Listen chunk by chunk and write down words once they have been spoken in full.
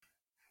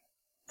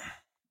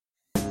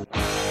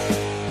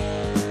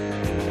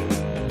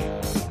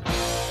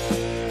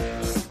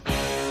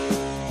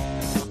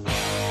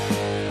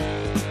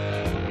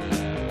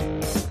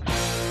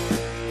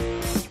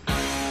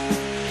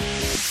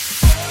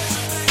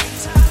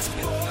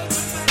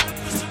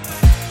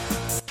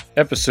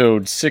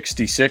Episode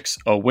 66,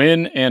 A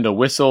Win and a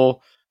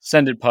Whistle.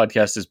 Send It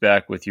Podcast is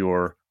back with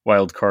your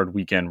wildcard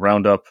weekend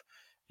roundup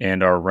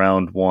and our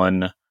round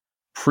one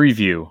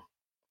preview.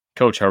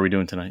 Coach, how are we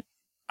doing tonight?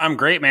 I'm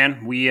great,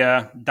 man. We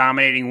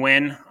dominating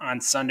win on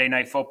Sunday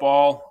Night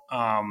Football.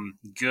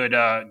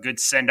 Good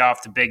send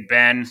off to Big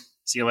Ben.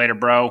 See you later,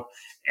 bro.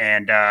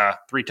 And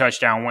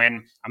 3-touchdown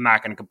win. I'm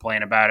not going to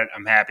complain about it.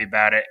 I'm happy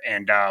about it,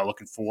 and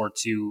looking forward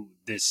to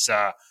this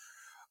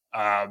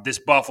this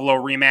Buffalo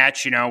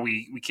rematch. You know,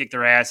 we kicked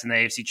their ass in the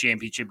AFC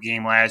Championship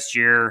game last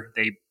year.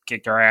 They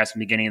kicked our ass in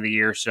the beginning of the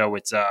year, so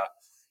it's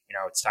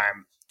it's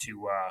time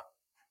to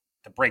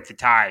break the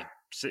tie.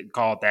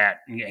 Call it that,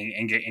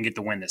 and get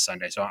the win this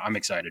Sunday. So I'm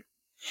excited.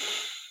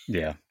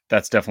 Yeah,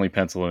 that's definitely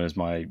penciled in as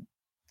my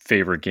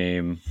favorite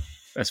game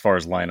as far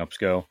as lineups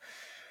go.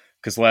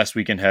 Because last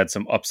weekend had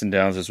some ups and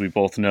downs, as we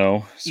both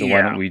know. So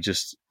why don't we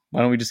just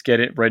get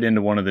it right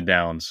into one of the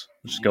downs?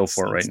 Let's go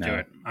for it right now.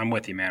 It. I'm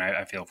with you, man.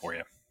 I feel for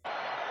you.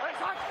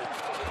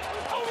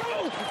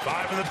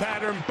 5 in the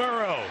pattern.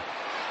 Burrow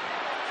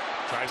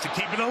tries to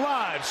keep it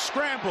alive.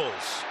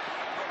 Scrambles.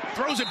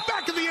 Throws it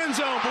back in the end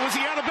zone, but was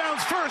he out of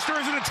bounds first, or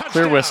is it a touchdown?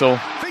 Clear whistle.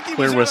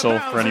 Clear whistle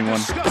for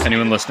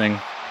anyone listening.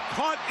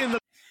 That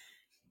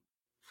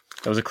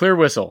was a clear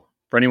whistle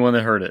for anyone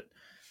that heard it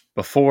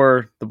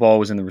before the ball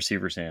was in the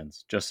receiver's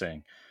hands. Just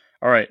saying.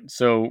 All right,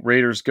 so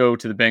Raiders go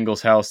to the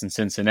Bengals' house in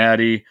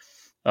Cincinnati.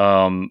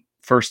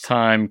 First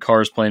time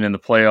Carr's playing in the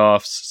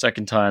playoffs.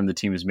 Second time the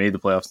team has made the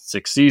playoffs in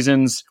 6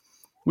 seasons.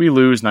 We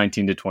lose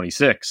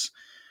 19-26.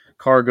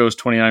 Carr goes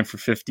 29 for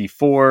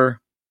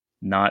 54.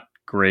 Not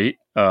great.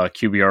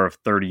 QBR of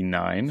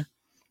 39.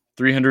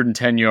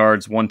 310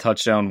 yards, 1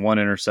 touchdown, 1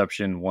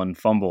 interception, 1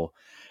 fumble.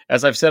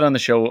 As I've said on the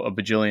show a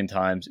bajillion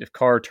times, if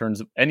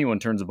anyone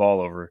turns the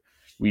ball over,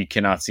 we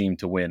cannot seem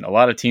to win. A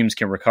lot of teams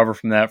can recover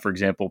from that. For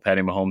example,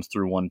 Patty Mahomes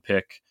threw 1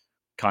 pick,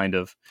 kind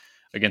of,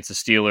 against the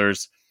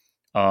Steelers.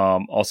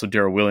 Also,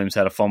 Darrell Williams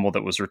had a fumble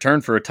that was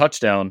returned for a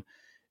touchdown,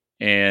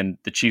 and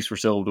the Chiefs were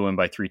still able to win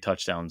by 3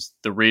 touchdowns.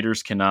 The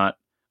Raiders cannot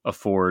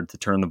afford to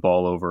turn the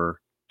ball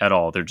over at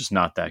all. They're just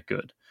not that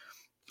good.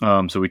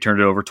 So we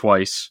turned it over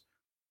twice.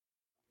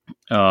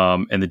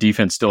 And the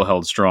defense still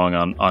held strong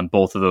on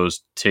both of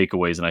those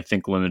takeaways, and I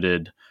think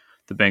limited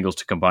the Bengals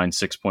to combine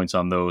 6 points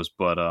on those.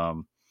 But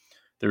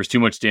there was too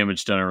much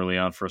damage done early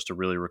on for us to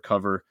really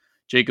recover.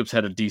 Jacobs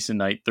had a decent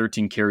night,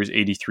 13 carries,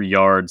 83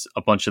 yards.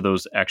 A bunch of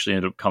those actually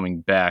ended up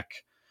coming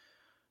back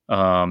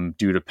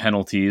due to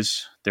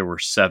penalties. There were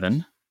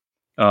 7.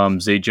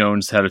 Zay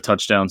Jones had a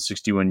touchdown,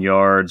 61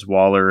 yards.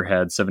 Waller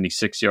had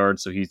 76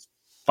 yards, so he's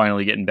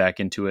finally getting back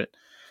into it.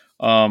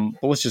 But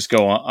let's just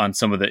go on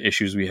some of the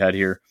issues we had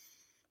here.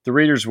 The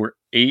Raiders were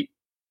 8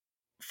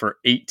 for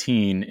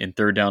 18 in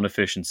third down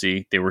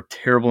efficiency. They were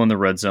terrible in the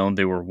red zone.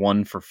 They were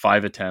 1 for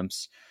 5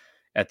 attempts.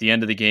 At the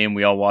end of the game,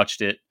 we all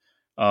watched it.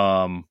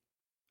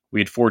 We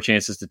had 4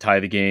 chances to tie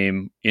the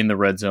game in the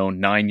red zone,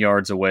 9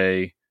 yards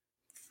away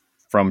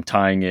from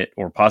tying it,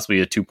 or possibly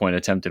a 2-point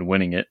attempt and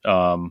winning it.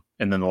 And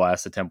then the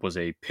last attempt was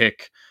a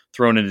pick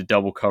thrown into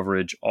double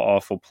coverage,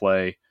 awful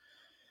play.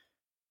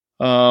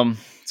 So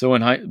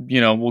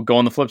we'll go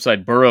on the flip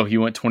side. Burrow, he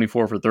went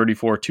 24 for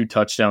 34, 2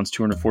 touchdowns,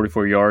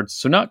 244 yards.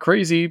 So not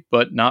crazy,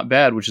 but not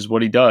bad, which is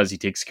what he does. He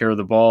takes care of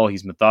the ball.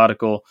 He's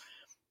methodical.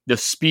 The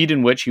speed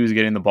in which he was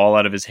getting the ball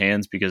out of his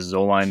hands, because his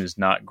O-line is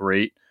not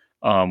great,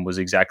 was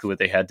exactly what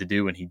they had to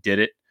do, and he did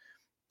it.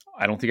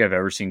 I don't think I've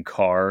ever seen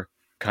Carr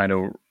kind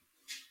of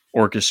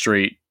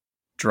orchestrate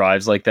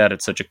drives like that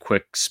at such a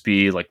quick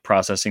speed, like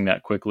processing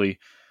that quickly.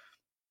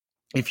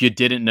 If you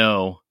didn't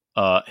know,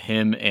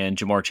 him and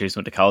Ja'Marr Chase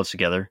went to college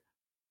together.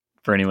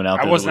 For anyone out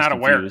there, I was not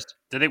aware.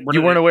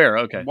 You weren't aware?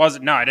 Okay.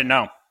 No, I didn't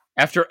know.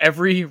 After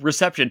every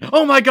reception,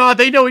 oh my God,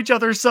 they know each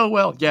other so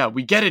well. Yeah,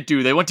 we get it,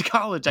 dude. They went to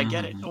college. I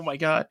get it. Oh my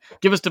God.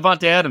 Give us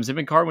Devontae Adams. Him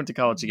and Carr went to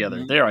college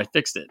together. There, I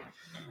fixed it.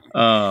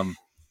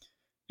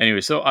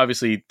 Anyway, so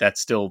obviously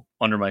that's still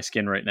under my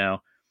skin right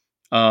now.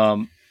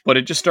 But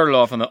it just started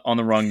off on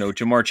the wrong note.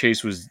 Ja'Marr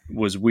Chase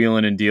was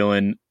wheeling and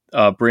dealing.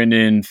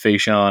 Brandon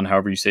Faison,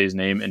 however you say his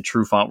name, and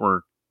Trufant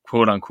were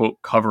quote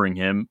unquote covering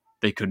him.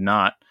 They could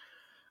not.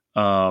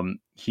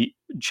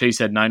 Chase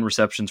had 9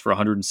 receptions for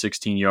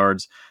 116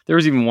 yards. There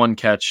was even 1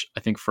 catch,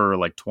 I think, for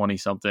like 20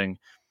 something,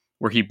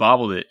 where he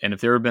bobbled it. And if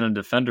there had been a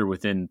defender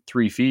within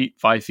 3 feet,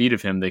 5 feet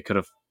of him, they could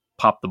have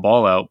popped the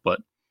ball out.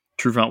 But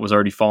Trufant was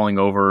already falling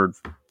over.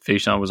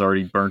 Faison was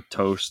already burnt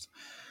toast.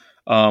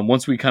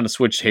 Once we kind of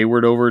switched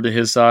Hayward over to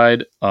his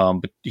side,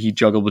 but he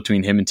juggled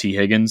between him and T.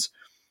 Higgins.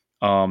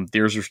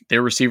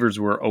 Their receivers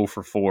were 0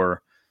 for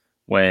 4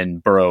 when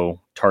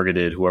Burrow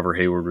targeted whoever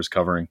Hayward was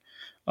covering.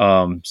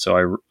 So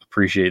I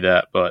appreciate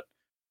that, but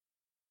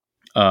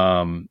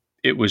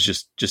it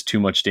was just too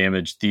much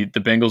damage. The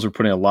Bengals were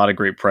putting a lot of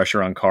great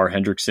pressure on Carr.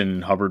 Hendrickson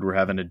and Hubbard were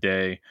having a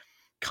day,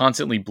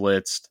 constantly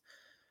blitzed,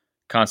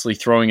 constantly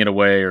throwing it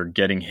away or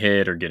getting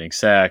hit or getting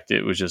sacked.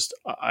 It was just,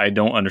 I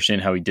don't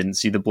understand how he didn't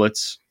see the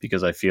blitz,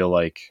 because I feel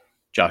like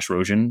Josh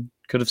Rosen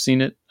could have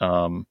seen it.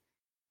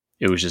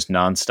 It was just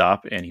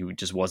nonstop, and he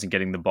just wasn't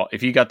getting the ball.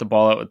 If he got the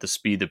ball out at the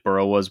speed that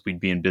Burrow was, we'd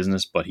be in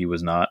business, but he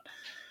was not.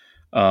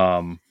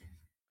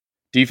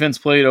 Defense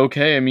played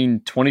okay. I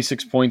mean,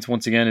 26 points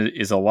once again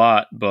is a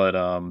lot, but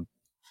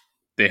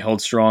they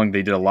held strong.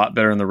 They did a lot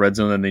better in the red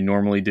zone than they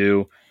normally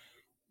do.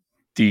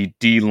 The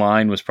D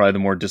line was probably the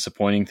more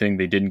disappointing thing.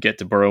 They didn't get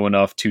to Burrow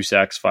enough. 2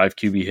 sacks, 5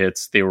 QB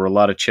hits. They were a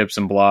lot of chips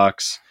and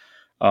blocks.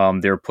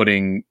 They were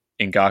putting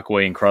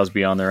Ngakoue and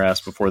Crosby on their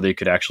ass before they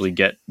could actually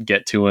get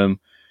to him.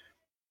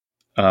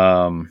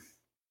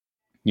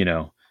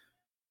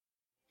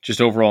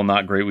 Just overall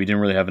not great. We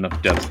didn't really have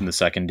enough depth in the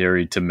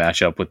secondary to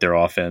match up with their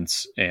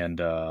offense.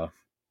 And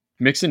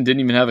Mixon didn't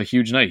even have a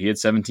huge night. He had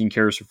 17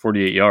 carries for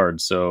 48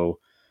 yards. So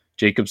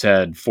Jacobs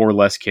had 4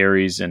 less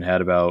carries and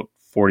had about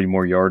 40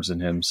 more yards than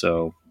him.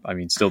 So, I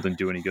mean, still didn't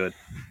do any good.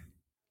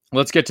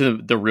 Let's get to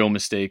the real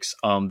mistakes.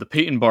 The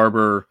Peyton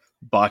Barber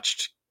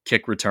botched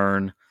kick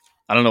return.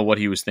 I don't know what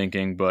he was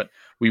thinking, but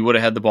we would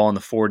have had the ball on the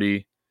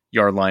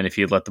 40-yard line if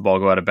he had let the ball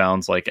go out of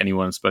bounds like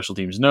anyone in special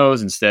teams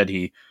knows. Instead,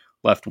 he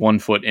left 1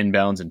 foot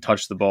inbounds and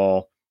touched the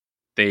ball.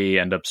 They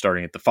end up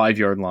starting at the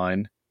 5-yard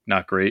line.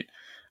 Not great.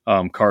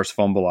 Carr's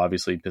fumble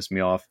obviously pissed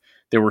me off.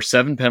 There were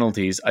 7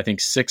 penalties. I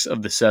think 6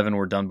 of the 7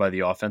 were done by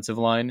the offensive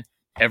line.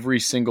 Every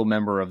single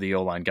member of the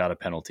O-line got a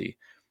penalty,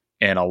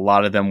 and a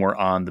lot of them were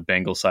on the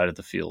Bengals side of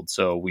the field.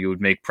 So we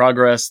would make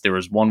progress. There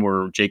was one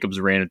where Jacobs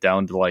ran it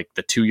down to like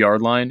the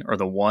 2-yard line or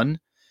the 1,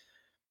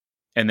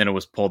 and then it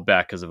was pulled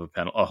back because of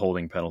a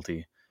holding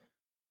penalty.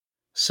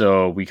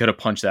 So we could have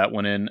punched that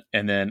one in.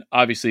 And then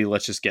obviously,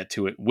 let's just get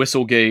to it.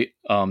 Whistlegate,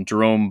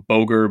 Jerome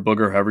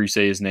Booger, however you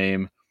say his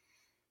name,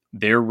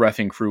 their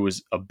reffing crew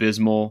was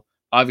abysmal.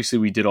 Obviously,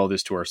 we did all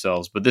this to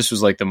ourselves, but this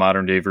was like the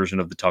modern day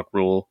version of the Tuck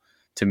rule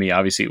to me.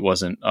 Obviously, it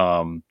wasn't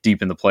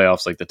deep in the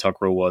playoffs like the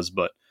Tuck rule was,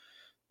 but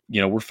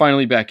we're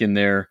finally back in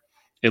there.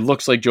 It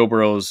looks like Joe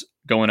Burrow's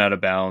going out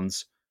of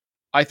bounds.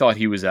 I thought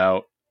he was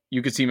out.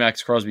 You could see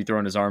Max Crosby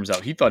throwing his arms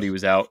out. He thought he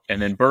was out.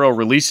 And then Burrow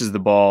releases the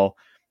ball,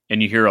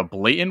 and you hear a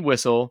blatant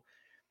whistle,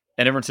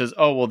 and everyone says,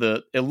 oh,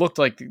 well, it looked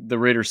like the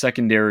Raiders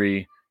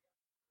secondary,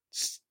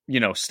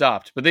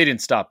 stopped. But they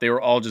didn't stop. They were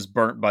all just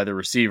burnt by the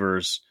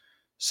receivers,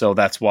 so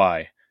that's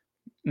why.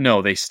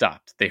 No, they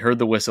stopped. They heard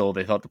the whistle.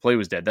 They thought the play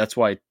was dead. That's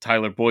why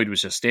Tyler Boyd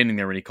was just standing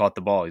there when he caught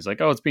the ball. He's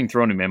like, oh, it's being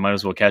thrown to me. I might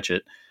as well catch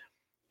it.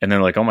 And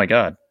they're like, oh, my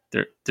God,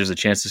 there's a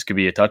chance this could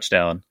be a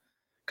touchdown.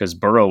 Because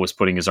Burrow was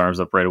putting his arms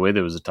up right away.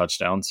 There was a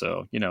touchdown.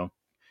 So,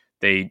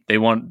 the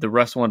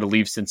refs wanted to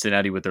leave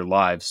Cincinnati with their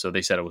lives. So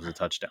they said it was a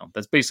touchdown.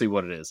 That's basically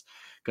what it is.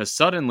 Because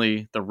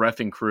suddenly the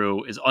reffing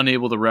crew is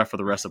unable to ref for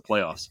the rest of the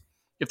playoffs.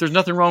 If there's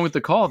nothing wrong with the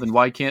call, then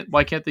why can't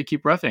they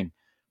keep reffing?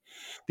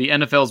 The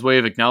NFL's way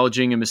of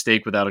acknowledging a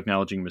mistake without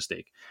acknowledging a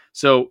mistake.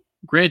 So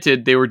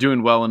granted, they were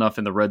doing well enough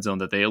in the red zone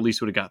that they at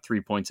least would have got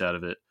 3 points out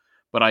of it.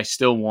 But I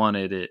still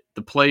wanted it.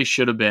 The play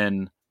should have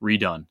been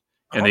redone.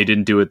 And they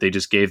didn't do it. They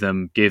just gave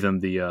them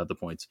the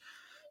points.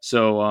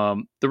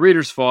 So the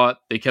Raiders fought.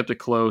 They kept it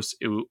close.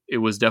 It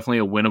was definitely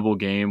a winnable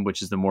game,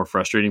 which is the more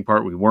frustrating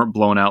part. We weren't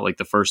blown out like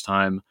the first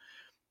time.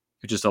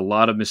 Just a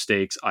lot of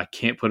mistakes. I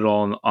can't put it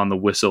all on the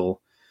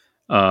whistle.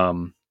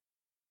 That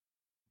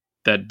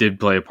did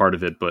play a part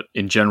of it. But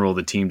in general,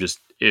 the team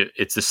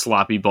it's a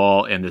sloppy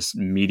ball and this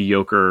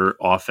mediocre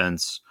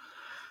offense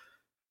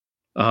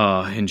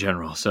in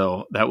general.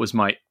 So that was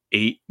my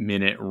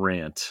 8-minute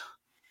rant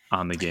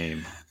on the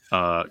game.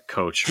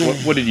 Coach,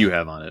 what did you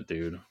have on it,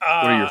 dude? What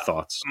are your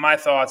thoughts? My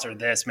thoughts are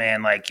this,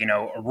 man. Like,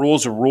 a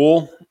rule's a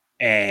rule,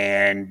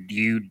 and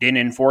you didn't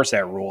enforce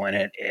that rule, and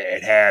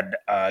it had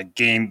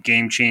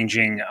game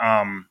changing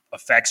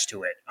effects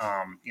to it.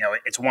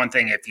 It's one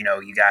thing if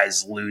you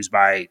guys lose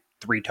by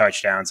 3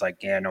 touchdowns, like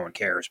no one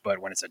cares. But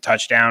when it's a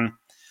touchdown,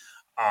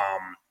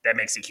 that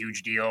makes a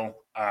huge deal.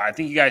 I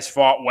think you guys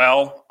fought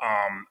well.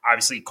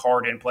 Obviously,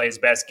 Carr didn't play his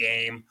best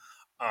game.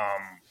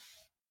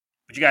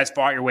 But you guys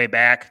fought your way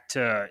back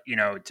to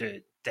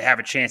have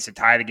a chance to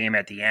tie the game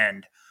at the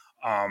end.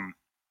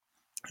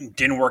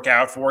 Didn't work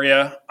out for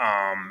you.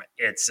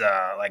 It's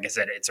like I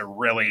said, it's a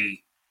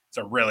really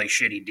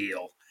shitty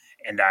deal,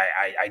 and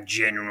I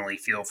genuinely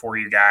feel for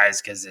you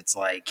guys because it's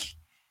like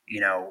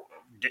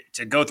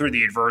to go through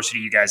the adversity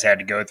you guys had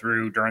to go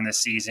through during this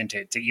season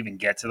to even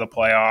get to the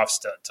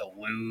playoffs to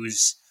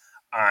lose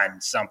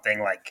on something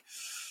like.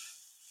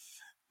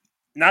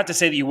 Not to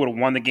say that you would have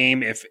won the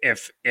game if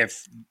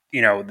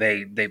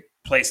they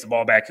place the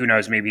ball back. Who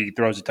knows? Maybe he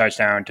throws a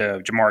touchdown to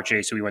Jamar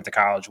Chase, who he went to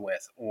college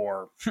with,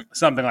 or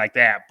something like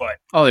that. But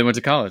they went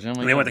to college.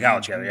 They went to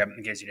college together. Yeah,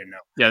 in case you didn't know.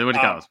 Yeah, they went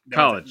to college.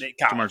 College.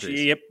 Jamar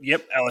Chase.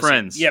 Yep. LSU.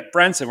 Friends. Yep,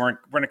 friends. They went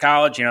to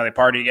college. They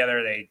partied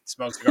together. They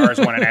smoked cigars.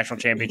 Won a national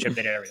championship.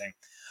 They did everything.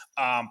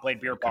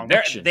 Played beer pong.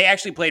 They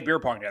actually played beer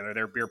pong together.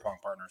 They're beer pong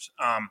partners.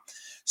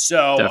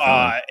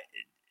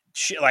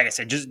 Like I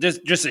said, just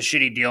a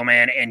shitty deal,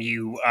 man. And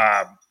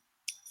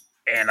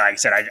and like I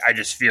said, I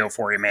just feel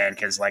for you, man,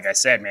 because like I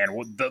said, man,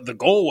 the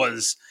goal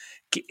was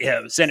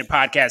send a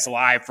podcast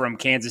live from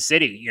Kansas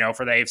City,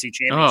 for the AFC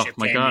Championship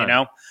game,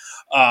 God.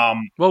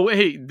 Well,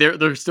 hey,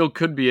 there still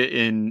could be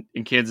in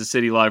Kansas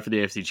City live for the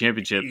AFC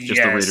Championship.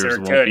 Just the Raiders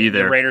won't be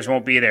there. The Raiders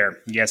won't be there.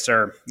 Yes,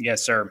 sir.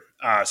 Yes, sir.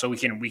 So we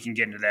can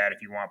get into that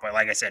if you want. But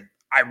like I said,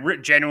 I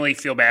genuinely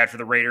feel bad for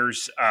the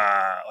Raiders.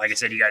 Like I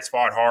said, you guys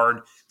fought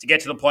hard to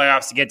get to the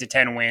playoffs, to get to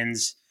 10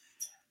 wins.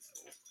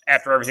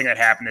 After everything that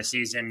happened this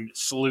season,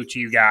 salute to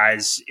you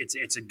guys.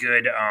 It's a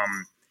good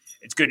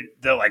it's good.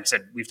 Like I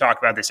said, we've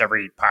talked about this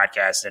every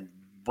podcast, and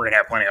we're gonna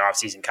have plenty of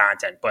off-season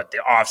content. But the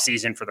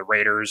off-season for the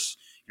Raiders,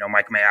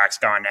 Mike Mayock's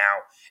gone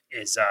now,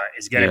 is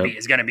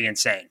gonna be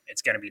insane.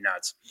 It's gonna be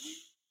nuts.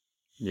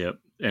 Yep.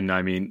 And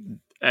I mean,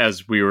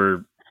 as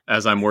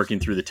I'm working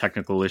through the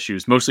technical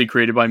issues, mostly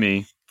created by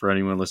me, for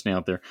anyone listening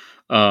out there,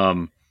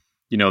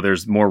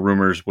 there's more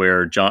rumors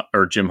where Jim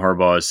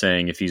Harbaugh is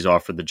saying if he's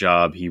offered the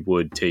job, he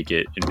would take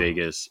it in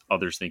Vegas.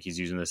 Others think he's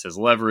using this as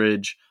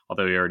leverage,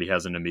 although he already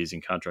has an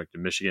amazing contract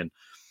in Michigan.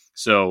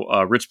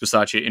 So Rich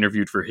Bisaccia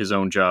interviewed for his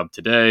own job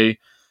today.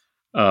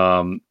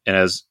 And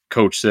as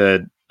Coach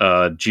said,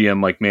 GM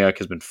Mike Mayock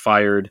has been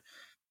fired.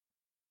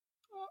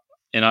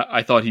 And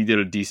I thought he did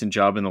a decent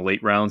job in the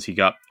late rounds. He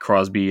got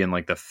Crosby in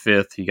like the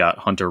 5th. He got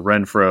Hunter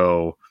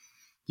Renfrow.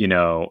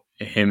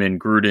 Him and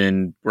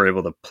Gruden were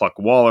able to pluck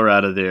Waller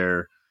out of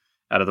the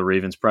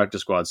Ravens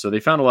practice squad. So they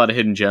found a lot of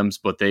hidden gems,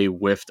 but they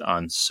whiffed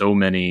on so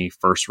many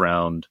first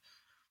round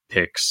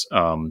picks,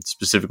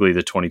 specifically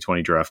the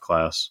 2020 draft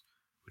class,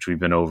 which we've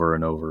been over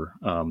and over.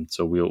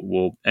 So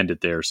we'll end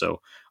it there.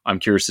 So I'm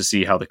curious to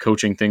see how the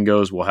coaching thing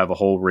goes. We'll have a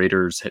whole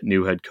Raiders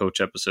new head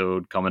coach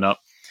episode coming up.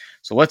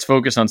 So let's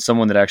focus on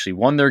someone that actually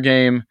won their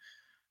game.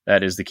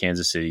 That is the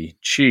Kansas City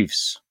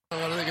Chiefs.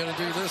 What are they going to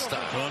do this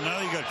time? Well,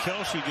 now you got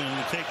Kelce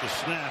going to take a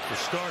snap for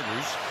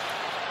starters.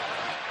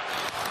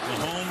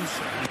 Mahomes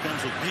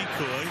becomes a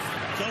decoy.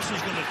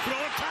 Kelce's going to throw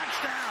a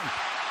touchdown.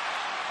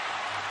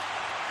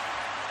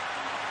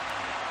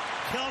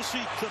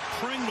 Kelce to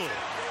Pringle.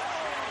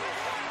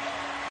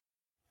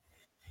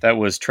 That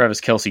was Travis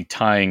Kelce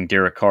tying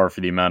Derek Carr for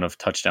the amount of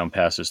touchdown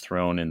passes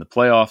thrown in the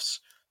playoffs.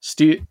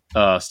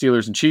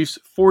 Steelers and Chiefs,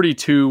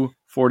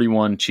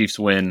 42-41. Chiefs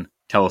win.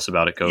 Tell us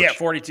about it, Coach. Yeah,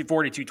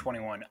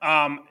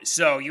 42-21.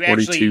 So you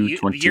actually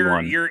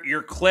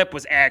your clip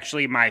was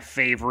actually my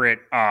favorite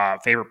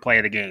play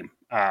of the game.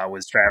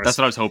 Was Travis? That's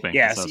what I was hoping.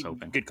 Yeah,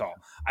 good call.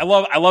 I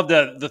love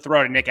the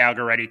throw to Nick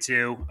Algoretti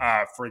too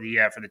for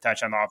the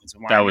touch on the offensive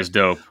line. That was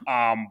dope.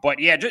 But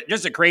yeah,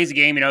 just a crazy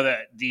game.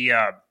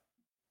 The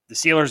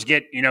Steelers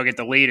get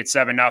the lead at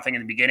 7-0 in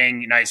the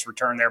beginning. Nice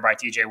return there by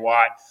TJ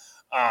Watt.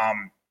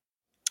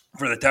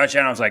 For the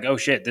touchdown, I was like, oh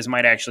shit, this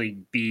might actually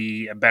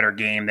be a better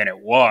game than it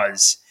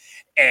was.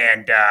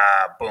 And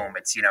boom,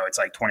 it's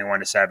like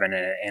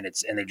 21-7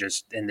 and they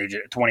just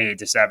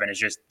 28-7. It's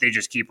just, they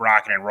just keep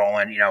rocking and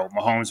rolling.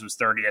 Mahomes was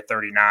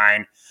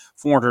 30-39,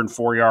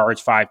 404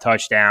 yards, 5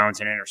 touchdowns,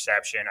 an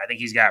interception. I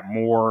think he's got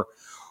more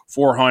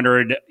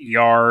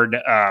 400-yard,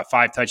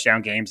 5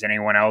 touchdown games than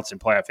anyone else in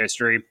playoff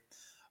history.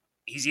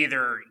 He's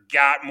either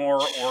got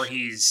more or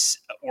he's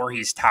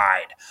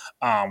tied,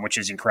 which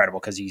is incredible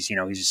because he's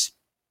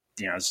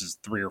this is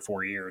 3 or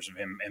 4 years of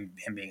him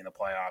being in the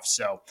playoffs.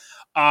 So,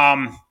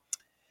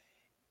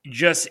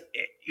 Jerick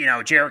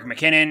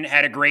McKinnon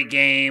had a great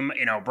game.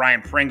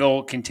 Brian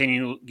Pringle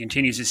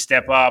continues to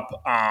step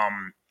up.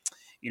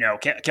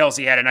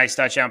 Kelce had a nice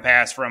touchdown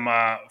pass from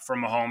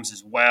Mahomes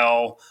as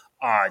well.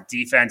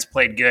 Defense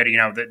played good.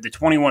 The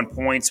 21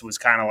 points was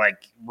kind of like,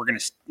 we're going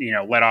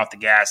to, let off the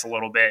gas a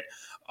little bit.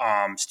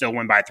 Still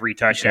win by 3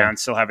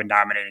 touchdowns, still have a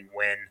dominating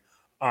win.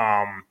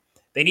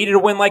 They needed a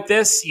win like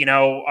this.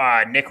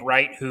 Nick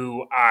Wright,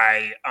 who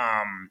I,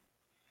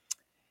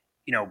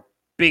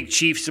 big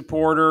Chiefs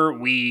supporter.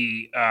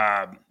 We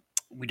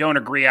don't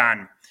agree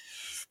on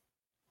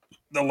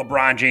the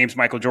LeBron James,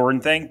 Michael Jordan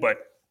thing, but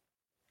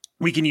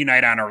we can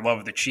unite on our love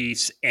of the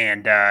Chiefs.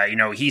 And,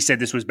 he said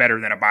this was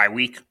better than a bye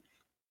week,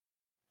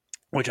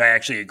 which I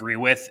actually agree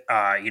with.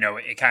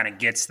 It kind of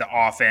gets the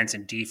offense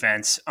and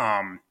defense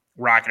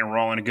rocking and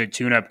rolling, a good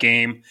tune-up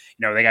game.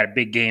 They got a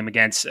big game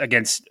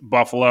against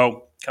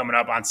Buffalo coming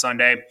up on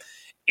Sunday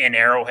in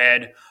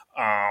Arrowhead.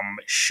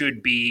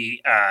 Should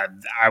be,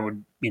 I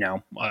would,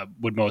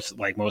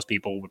 most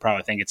people would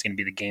probably think it's going to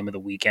be the game of the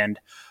weekend.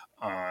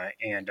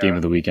 Game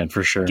of the weekend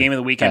for sure. Game of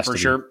the weekend for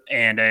sure.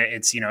 And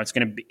it's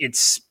going to be,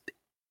 it's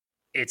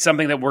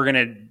something that we're going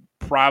to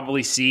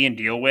probably see and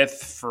deal with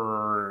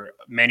for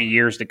many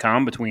years to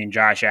come between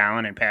Josh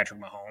Allen and Patrick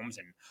Mahomes.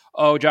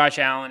 And, Josh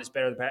Allen is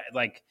better than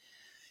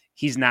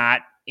he's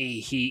not.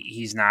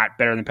 He's not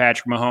better than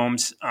Patrick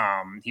Mahomes.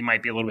 He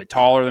might be a little bit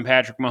taller than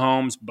Patrick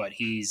Mahomes, but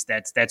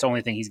that's the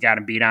only thing he's got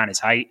him beat on is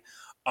height.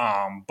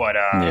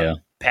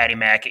 Patty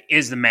Mac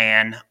is the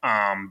man,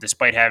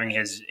 despite having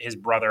his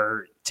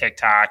brother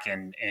TikTok,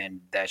 and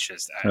that's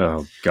just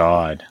oh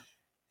god.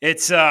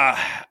 It's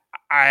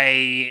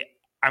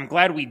I'm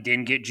glad we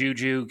didn't get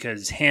Juju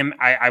because him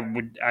I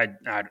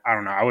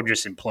don't know, I would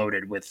just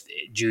imploded with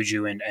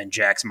Juju and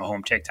Jackson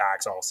Mahomes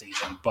TikToks all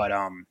season, but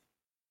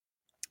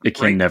it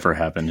can never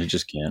happen. It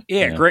just can't.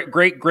 Yeah,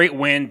 great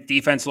win.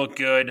 Defense looked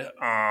good.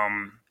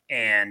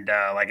 And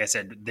like I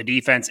said, the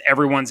defense,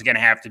 everyone's going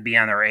to have to be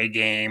on their A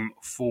game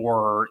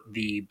for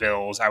the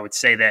Bills. I would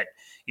say that,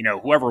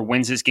 whoever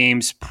wins this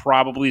game's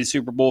probably the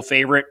Super Bowl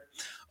favorite.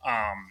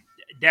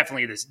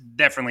 Definitely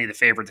the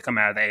favorite to come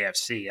out of the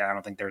AFC. I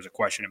don't think there's a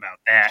question about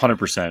that.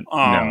 100%.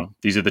 No,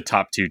 these are the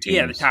top two teams.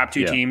 Yeah, the top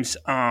two teams.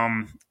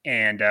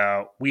 And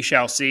we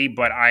shall see.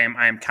 But I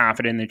am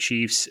confident in the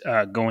Chiefs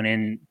going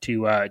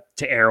into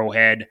to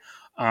Arrowhead,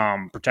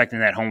 protecting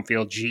that home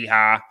field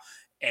jihad,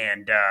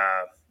 and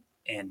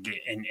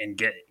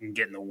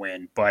getting the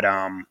win. But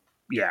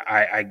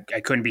I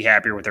couldn't be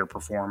happier with their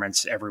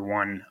performance.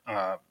 Everyone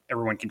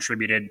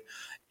contributed,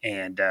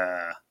 and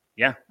I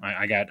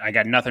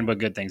got nothing but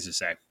good things to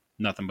say.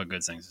 Nothing but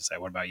good things to say.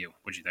 What about you?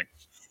 What'd you think?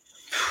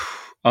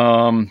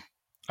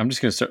 I'm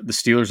just going to start. The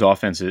Steelers'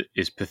 offense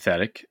is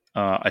pathetic.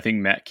 I think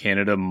Matt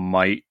Canada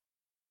might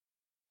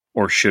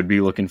or should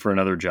be looking for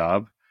another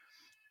job.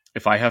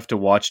 If I have to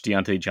watch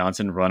Deontay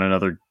Johnson run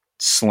another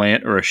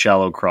slant or a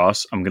shallow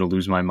cross, I'm going to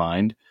lose my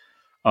mind.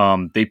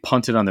 They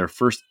punted on their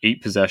first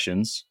 8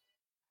 possessions.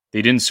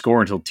 They didn't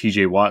score until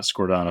TJ Watt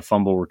scored on a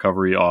fumble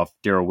recovery off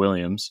Darrell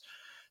Williams.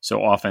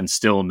 So offense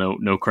still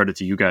no credit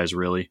to you guys,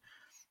 really.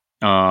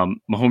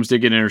 Mahomes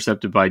did get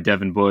intercepted by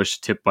Devin Bush,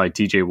 tipped by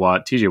TJ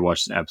Watt. TJ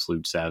Watt's an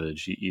absolute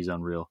savage. He's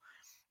unreal.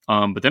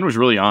 But then it was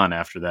really on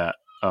after that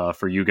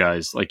for you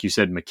guys. Like you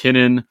said,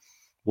 McKinnon,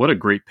 what a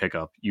great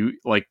pickup.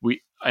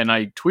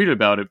 I tweeted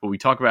about it, but we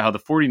talk about how the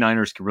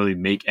 49ers can really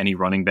make any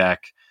running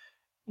back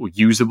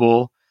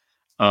usable.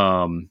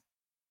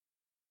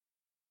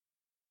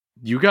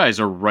 You guys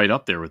are right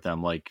up there with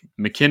them. Like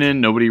McKinnon,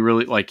 nobody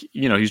really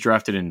he's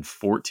drafted in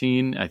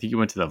 14. I think he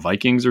went to the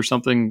Vikings or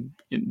something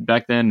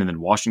back then. And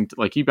then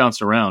Washington, he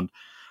bounced around.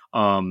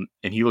 And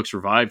he looks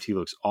revived. He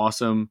looks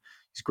awesome.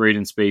 He's great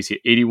in space. He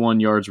had 81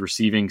 yards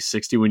receiving,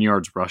 61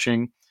 yards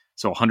rushing.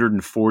 So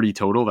 140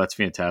 total. That's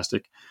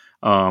fantastic.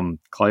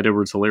 Clyde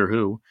Edwards-Helaire,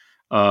 who?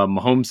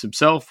 Mahomes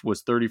himself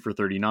was 30 for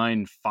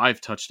 39,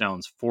 5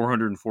 touchdowns,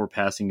 404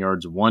 passing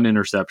yards, 1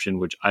 interception,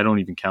 which I don't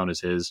even count as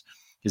his.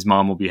 His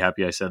mom will be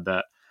happy I said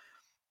that.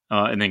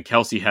 And then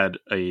Kelsey had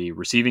a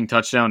receiving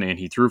touchdown, and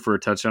he threw for a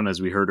touchdown, as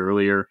we heard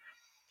earlier.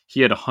 He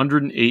had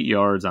 108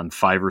 yards on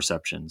 5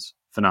 receptions.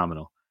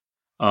 Phenomenal.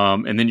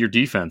 And then your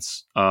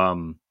defense,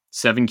 7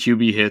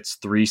 QB hits,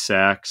 3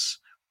 sacks.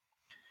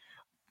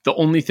 The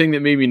only thing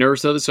that made me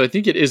nervous of this, so I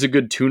think it is a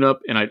good tune-up,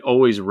 and I'd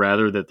always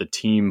rather that the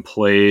team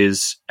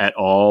plays at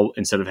all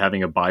instead of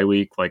having a bye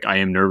week. Like, I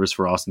am nervous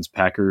for Austin's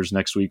Packers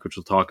next week, which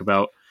we'll talk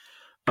about.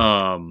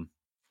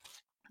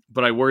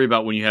 But I worry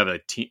about when you have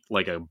a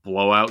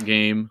blowout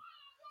game.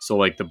 So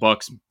the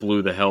Bucs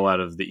blew the hell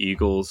out of the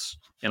Eagles,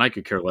 and I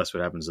could care less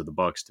what happens to the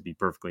Bucs, to be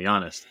perfectly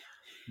honest.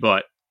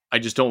 But I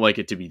just don't like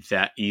it to be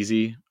that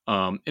easy.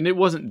 And it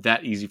wasn't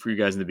that easy for you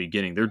guys in the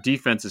beginning.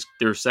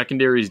 Their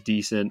secondary is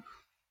decent.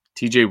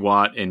 TJ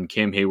Watt and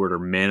Cam Hayward are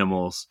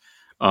manimals,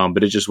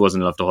 but it just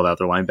wasn't enough to hold out.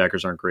 Their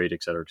linebackers aren't great,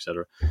 et cetera, et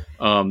cetera.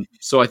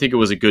 So I think it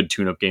was a good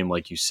tune-up game,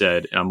 like you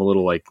said, and I'm a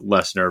little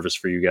less nervous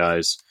for you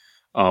guys.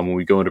 When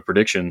we go into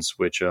predictions,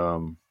 which if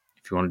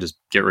you want to just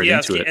get right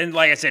into it. And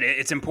like I said,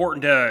 it's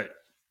important to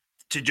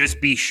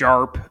just be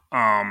sharp,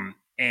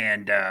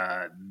 and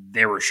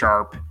they were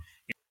sharp.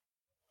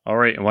 All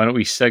right, and why don't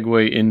we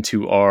segue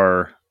into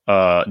our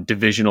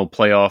divisional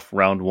playoff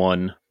round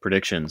 1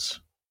 predictions?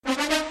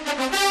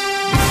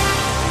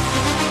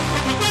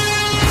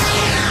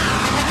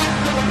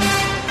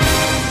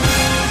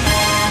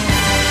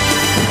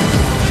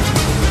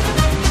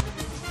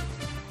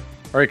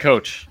 All right,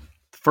 Coach.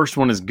 First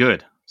one is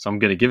good, so I'm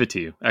going to give it to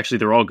you. Actually,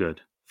 they're all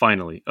good.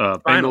 Finally.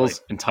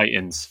 Bengals and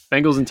Titans.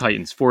 Bengals and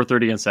Titans,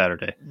 4:30 on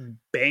Saturday.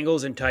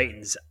 Bengals and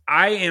Titans.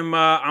 I'm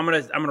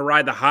gonna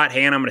ride the hot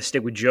hand. I'm gonna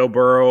stick with Joe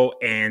Burrow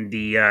and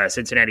the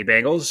Cincinnati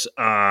Bengals.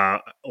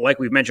 Like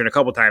we've mentioned a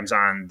couple times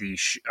on the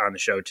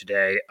show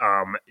today,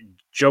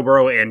 Joe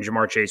Burrow and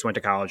Jamar Chase went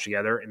to college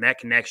together, and that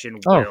connection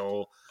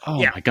will.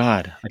 Oh my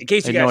God! In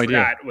case you guys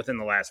forgot, within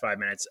the last 5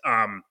 minutes.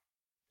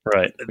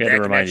 Right.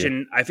 That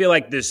connection, I feel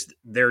like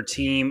their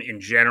team in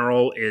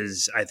general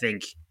is, I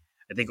think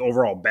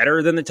overall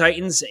better than the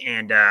Titans.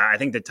 And I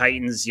think the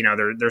Titans,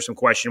 there's some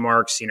question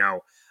marks.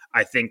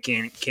 I think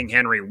King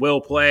Henry will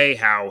play.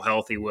 How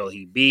healthy will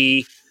he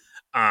be?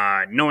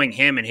 Knowing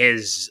him and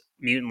his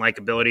mutant-like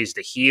abilities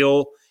to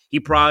heal,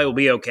 he probably will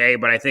be okay.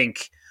 But I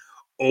think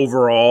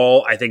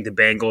overall, I think the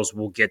Bengals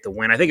will get the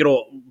win. I think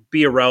it'll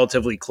be a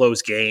relatively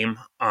close game.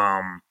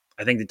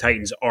 I think the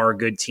Titans are a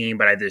good team,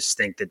 but I just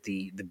think that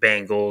the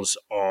Bengals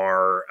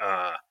are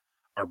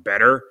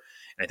better.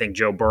 And I think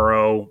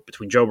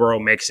between Joe Burrow,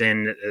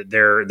 Mixon,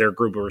 their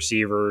group of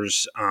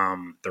receivers,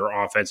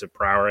 their offensive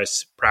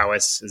prowess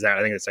is that,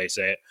 I think that's how you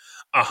say it.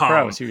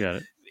 Prowess, you got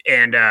it.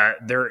 And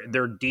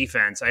their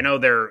defense. I know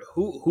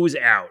who's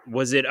out.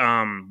 Was it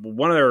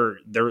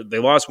they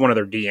lost one of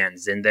their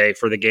DNs, didn't they,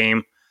 for the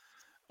game?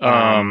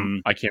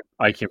 I can't.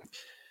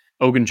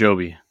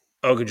 Ogunjobi.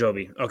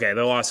 Okay,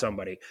 they lost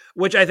somebody,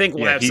 which I think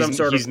will have some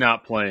sort of. He's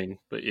not playing,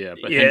 but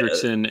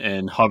Hendrickson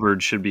and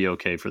Hubbard should be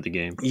okay for the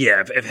game.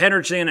 Yeah, if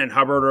Hendrickson and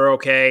Hubbard are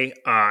okay,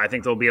 I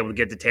think they'll be able to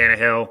get to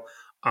Tannehill.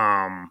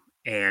 Again,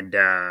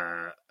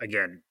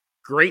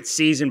 great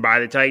season by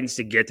the Titans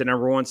to get the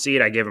number 1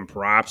 seed. I give them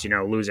props.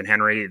 Losing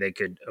Henry, they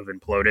could have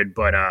imploded,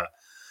 but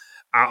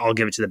I'll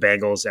give it to the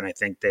Bengals. And I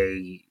think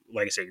they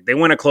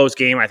win a close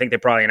game. I think they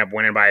probably end up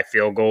winning by a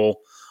field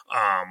goal.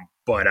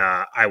 But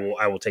I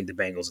will take the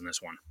Bengals in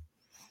this one.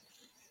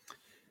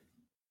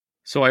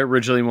 So I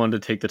originally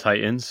wanted to take the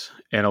Titans,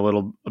 and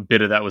a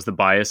bit of that was the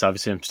bias.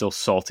 Obviously, I'm still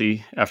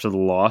salty after the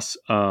loss.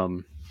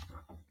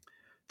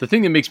 The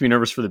thing that makes me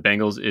nervous for the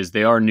Bengals is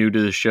they are new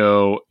to the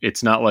show.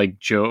 It's not like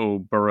Joe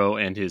Burrow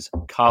and his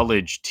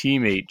college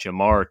teammate,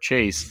 Jamar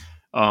Chase,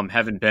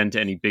 haven't been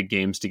to any big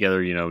games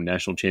together,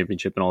 national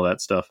championship and all that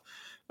stuff.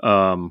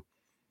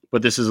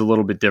 But this is a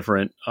little bit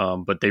different.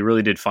 But they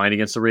really did fine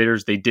against the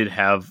Raiders. They did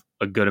have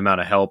a good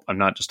amount of help. I'm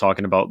not just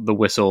talking about the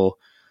whistle,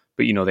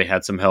 but, they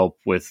had some help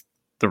with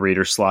the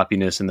Raiders'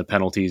 sloppiness and the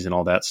penalties and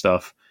all that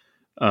stuff.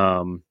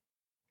 But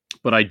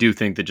I do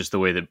think that just the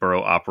way that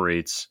Burrow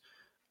operates,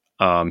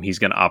 he's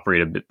going to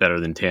operate a bit better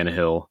than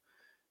Tannehill,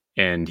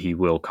 and he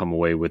will come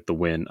away with the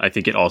win. I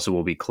think it also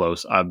will be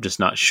close. I'm just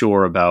not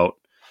sure about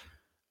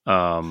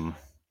Tannehill.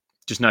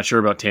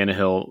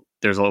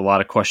 There's a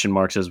lot of question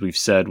marks, as we've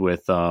said,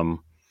 with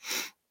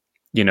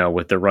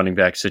with the running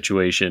back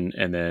situation.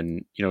 And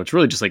then, it's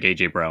really just like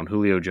AJ Brown.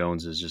 Julio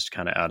Jones is just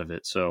kind of out of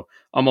it. So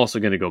I'm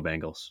also going to go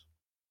Bengals.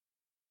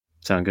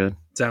 Sound good?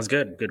 Sounds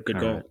good. Good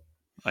goal.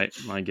 Right.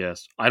 I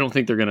guess. I don't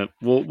think they're going to,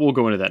 we'll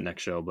go into that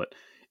next show, but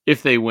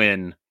if they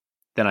win,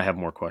 then I have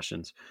more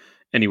questions.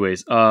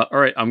 Anyways, all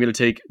right, I'm going to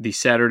take the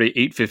Saturday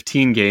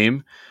 8:15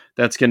 game.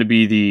 That's going to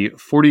be the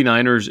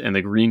 49ers and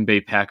the Green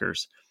Bay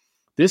Packers.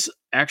 This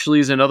actually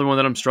is another one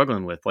that I'm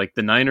struggling with. Like,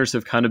 the Niners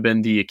have kind of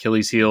been the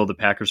Achilles heel of the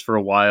Packers for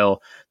a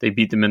while. They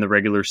beat them in the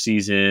regular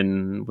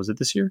season. Was it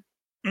this year?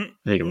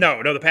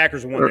 No, the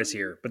Packers won this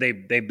year, but they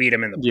beat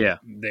them in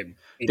the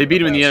They beat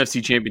them in the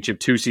NFC Championship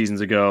 2 seasons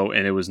ago,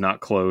 and it was not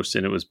close,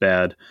 and it was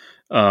bad.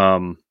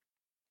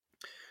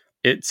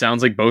 It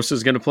sounds like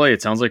Bosa's going to play.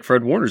 It sounds like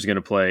Fred Warner's going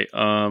to play.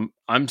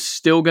 I'm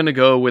still going to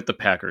go with the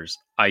Packers.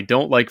 I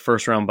don't like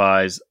first-round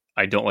buys.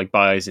 I don't like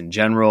buys in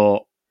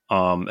general,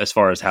 as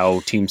far as how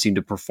teams seem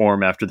to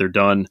perform after they're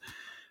done.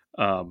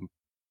 But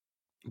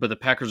the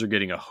Packers are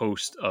getting a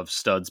host of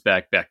studs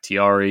back.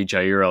 Bakhtiari,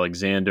 Jair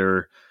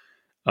Alexander,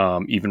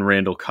 even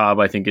Randall Cobb,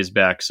 I think, is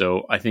back.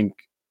 So I think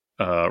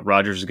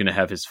Rodgers is going to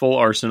have his full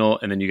arsenal.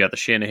 And then you got the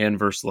Shanahan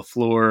versus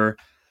LaFleur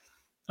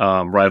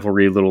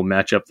rivalry, little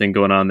matchup thing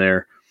going on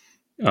there.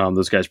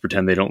 Those guys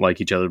pretend they don't like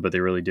each other, but they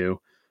really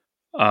do.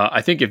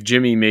 I think if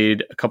Jimmy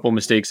made a couple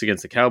mistakes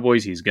against the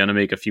Cowboys, he's going to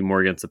make a few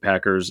more against the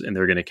Packers, and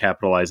they're going to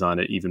capitalize on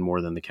it even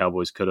more than the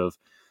Cowboys could have.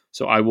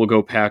 So I will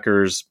go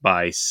Packers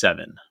by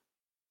 7.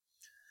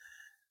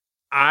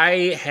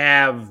 I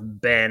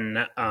have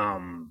been,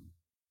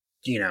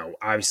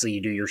 obviously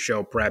you do your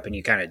show prep and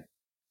you kind of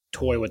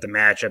toy with the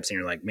matchups, and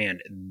you're like, man,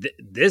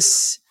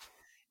 this,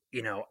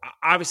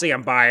 obviously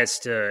I'm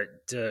biased to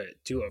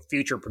a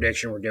future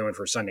prediction we're doing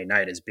for Sunday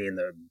night as being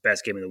the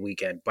best game of the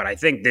weekend. But I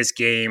think this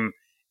game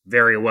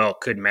very well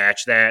could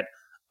match that.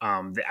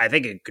 I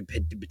think it could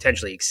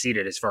potentially exceed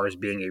it as far as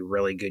being a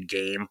really good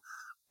game.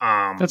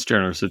 That's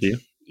generous of you.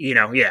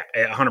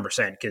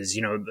 100%. Because,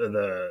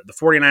 the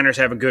 49ers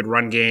have a good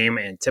run game,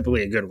 and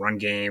typically a good run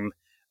game,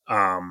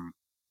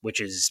 which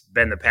has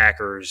been the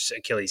Packers'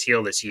 Achilles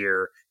heel this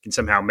year, can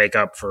somehow make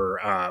up for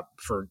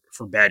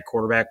bad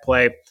quarterback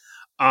play.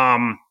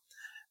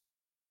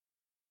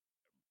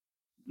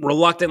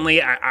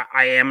 Reluctantly, I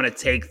am going to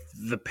take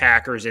the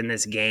Packers in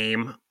this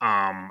game.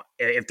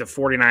 If the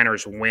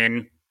 49ers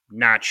win,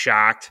 not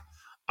shocked.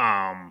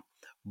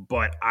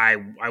 But I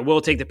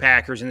will take the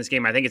Packers in this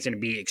game. I think it's going to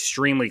be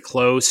extremely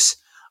close.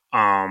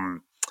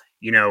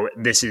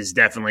 This is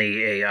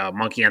definitely a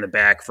monkey on the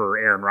back for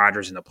Aaron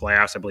Rodgers in the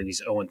playoffs. I believe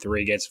he's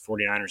 0-3 against the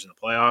 49ers in the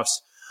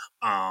playoffs.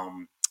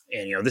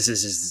 And this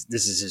is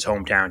his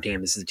hometown team.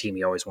 This is the team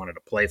he always wanted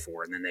to play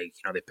for. And then they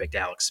picked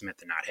Alex Smith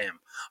and not him,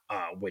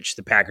 which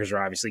the Packers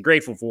are obviously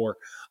grateful for.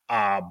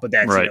 But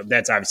that's right.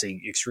 That's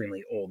obviously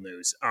extremely old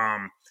news.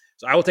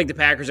 So I will take the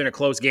Packers in a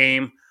close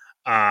game.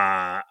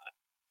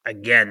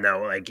 Again,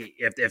 though, like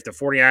if the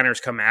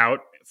 49ers come out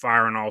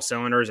firing all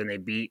cylinders and they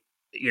beat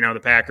the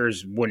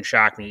Packers, wouldn't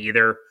shock me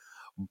either.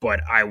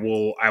 But I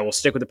will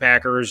stick with the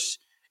Packers.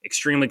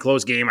 Extremely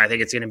close game. I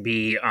think it's going to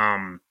be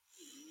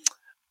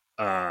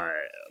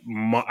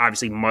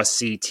obviously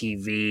must-see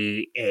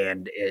TV,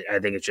 and I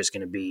think it's just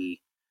going to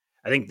be.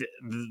 I think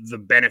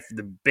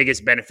the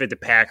biggest benefit the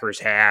Packers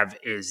have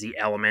is the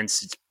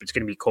elements. It's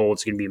going to be cold.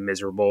 It's going to be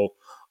miserable,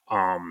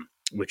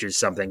 which is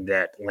something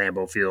that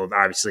Lambeau Field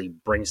obviously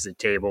brings to the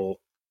table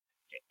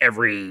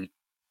every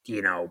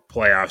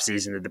playoff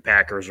season that the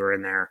Packers are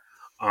in there.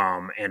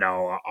 And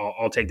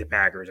I'll take the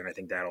Packers, and I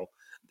think that'll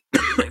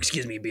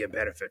be a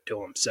benefit to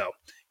them. So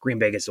Green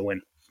Bay gets the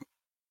win.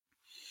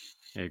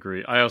 I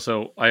agree. I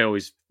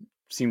always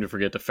seem to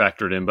forget to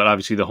factor it in, but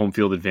obviously the home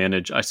field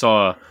advantage. I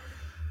saw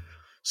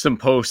some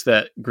posts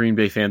that Green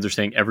Bay fans are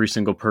saying every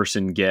single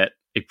person get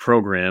a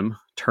program,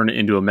 turn it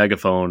into a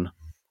megaphone,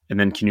 And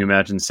then can you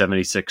imagine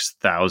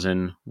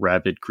 76,000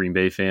 rabid Green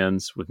Bay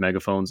fans with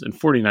megaphones? And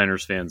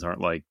 49ers fans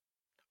aren't like,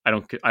 I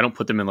don't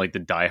put them in like the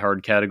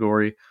diehard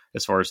category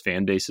as far as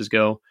fan bases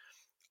go.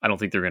 I don't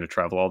think they're going to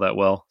travel all that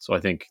well. So I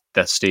think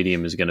that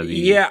stadium is going to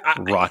be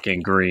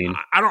rocking green.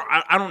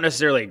 I don't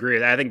necessarily agree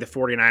with that. I think the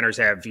 49ers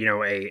have,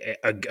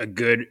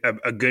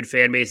 a good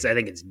fan base. I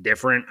think it's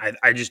different.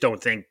 I just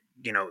don't think,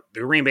 the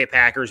Green Bay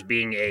Packers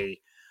being a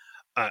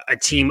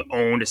team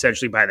owned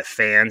essentially by the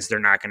fans, they're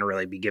not going to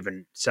really be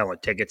selling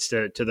tickets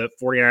to the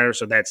 49ers.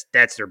 So that's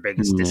their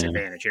biggest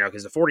disadvantage,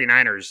 because the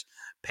 49ers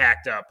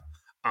packed up,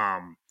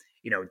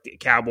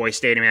 Cowboy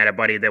Stadium. I had a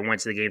buddy that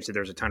went to the game, said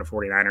there was a ton of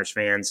 49ers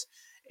fans.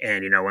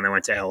 And, when they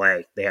went to LA,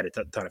 they had a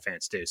ton of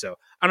fans too. So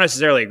I don't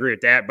necessarily agree with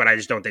that, but I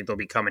just don't think they'll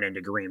be coming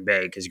into Green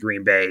Bay because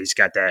Green Bay's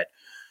got that,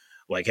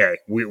 like, hey,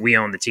 we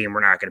own the team.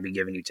 We're not going to be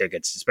giving you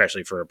tickets,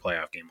 especially for a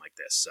playoff game like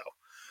this. So,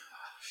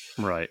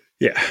 right.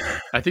 Yeah.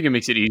 I think it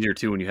makes it easier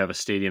too when you have a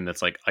stadium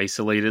that's like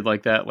isolated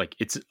like that. Like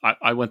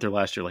I went there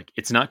last year. Like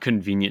it's not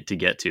convenient to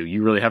get to.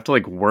 You really have to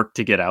like work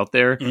to get out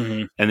there.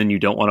 Mm-hmm. And then you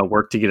don't want to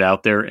work to get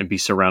out there and be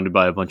surrounded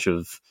by a bunch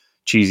of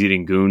cheese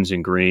eating goons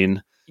in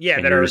green.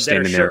 Yeah, that are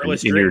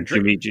shirtless, shirtless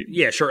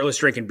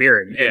drinking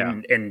beer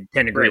in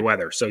 10-degree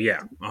weather. So,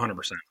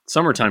 100%.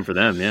 Summertime for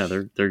them, yeah,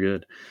 they're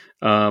good.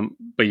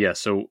 But yeah,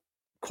 so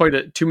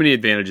too many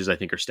advantages I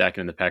think are stacking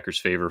in the Packers'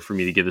 favor for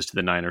me to give this to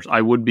the Niners.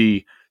 I would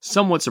be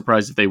somewhat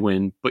surprised if they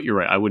win, but you're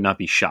right, I would not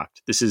be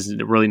shocked. This is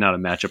really not a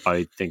matchup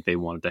I think they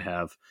wanted to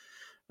have.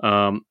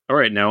 All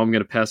right, now I'm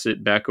going to pass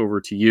it back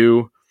over to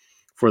you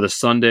for the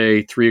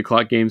Sunday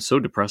 3:00 game. So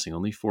depressing,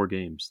 only 4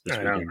 games this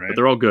weekend, right? But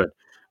they're all good.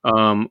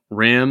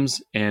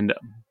 Rams and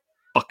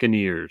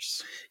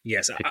Buccaneers.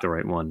 Yes, pick the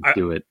right one.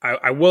 Do it.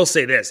 I will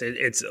say this: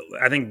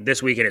 I think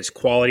this weekend is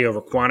quality over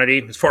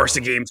quantity as far as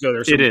the games go.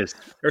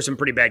 There's some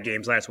pretty bad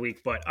games last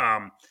week, but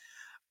I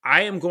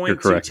am going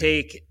to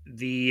take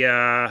the.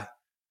 I'm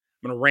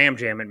going to Ram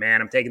jam it,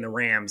 man. I'm taking the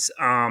Rams.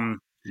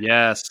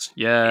 Yes.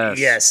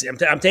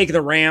 I'm taking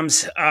the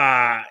Rams.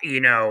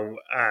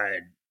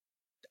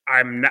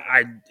 I'm not.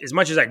 As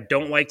much as I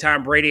don't like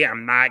Tom Brady,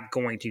 I'm not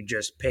going to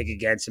just pick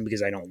against him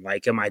because I don't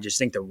like him. I just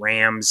think the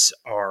Rams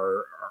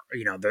are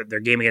their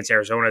game against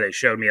Arizona. They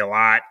showed me a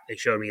lot. They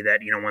showed me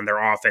that when their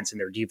offense and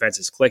their defense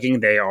is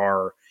clicking, they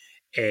are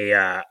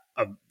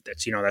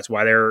that's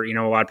why they're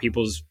a lot of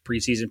people's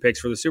preseason picks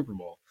for the Super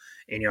Bowl.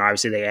 And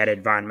obviously they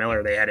added Von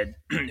Miller. They added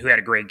who had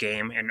a great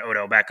game, and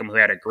Odell Beckham, who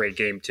had a great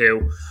game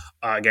too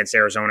against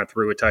Arizona.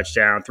 Threw for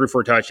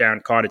a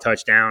touchdown, caught a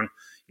touchdown.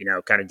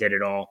 Kind of did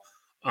it all.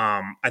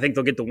 I think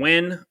they'll get the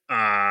win.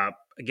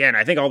 Again,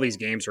 I think all these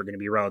games are going to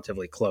be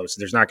relatively close.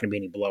 There's not going to be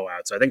any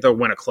blowouts. So I think they'll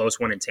win a close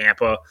one in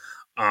Tampa.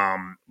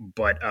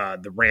 But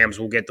the Rams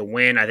will get the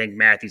win. I think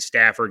Matthew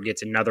Stafford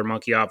gets another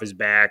monkey off his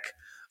back.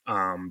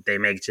 They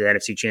make it to the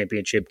NFC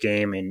Championship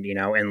game and in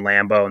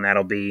Lambeau, and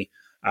that'll be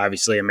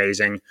obviously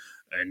amazing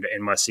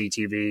and must-see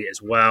TV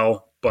as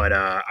well. But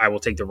I will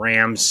take the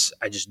Rams.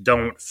 I just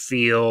don't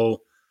feel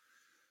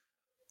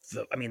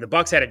the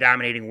Bucs had a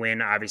dominating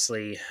win,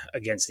 obviously,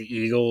 against the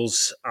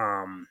Eagles.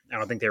 I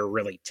don't think they were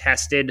really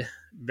tested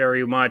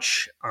very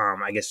much.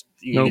 I guess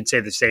you could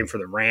say the same for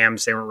the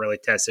Rams. They weren't really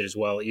tested as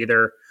well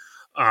either.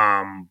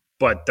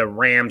 But the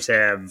Rams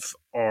have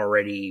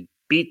already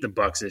beat the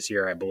Bucs this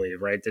year, I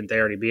believe, right? Didn't they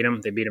already beat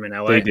them? They beat them in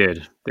LA. They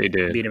did. Beat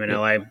them in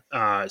LA.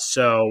 But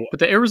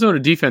the Arizona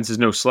defense is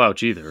no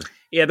slouch either.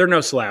 Yeah, they're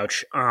no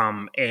slouch.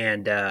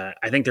 And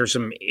I think there's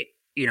some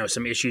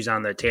issues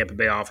on the Tampa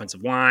Bay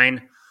offensive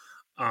line.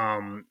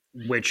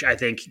 Which I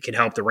think can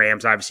help the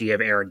Rams. Obviously, you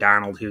have Aaron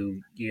Donald,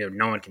 who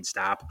no one can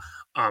stop,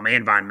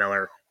 and Von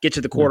Miller. Get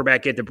to the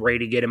quarterback, get to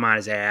Brady, get him on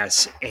his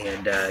ass,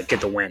 and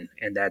get the win.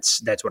 And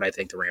that's what I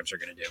think the Rams are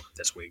going to do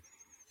this week.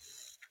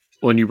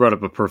 Well, and you brought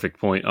up a perfect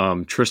point.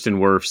 Tristan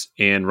Wirfs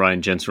and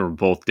Ryan Jensen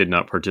both did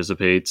not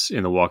participate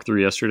in the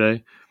walkthrough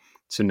yesterday.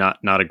 So not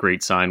a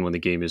great sign when the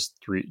game is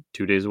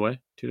 2 days away.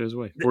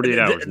 48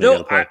 hours.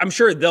 I'm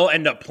sure they'll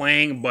end up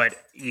playing, but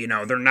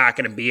they're not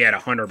going to be at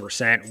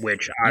 100%.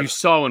 Which you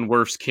saw when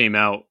Wirfs came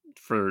out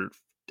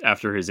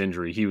after his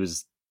injury, he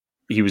was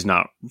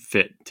not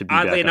fit to be.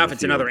 Oddly enough,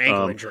 it's another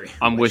ankle injury.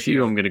 I'm with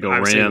you. I'm going to go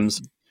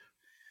Rams.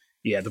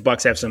 Yeah, the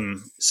Bucs have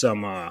some.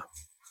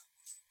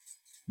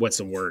 What's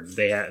the word?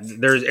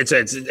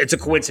 It's a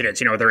coincidence,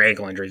 their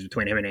ankle injuries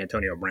between him and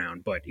Antonio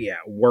Brown. But yeah,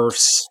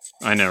 Wirfs.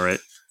 I know, right?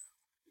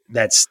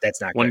 That's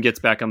not one good. Gets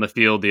back on the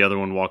field, the other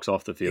one walks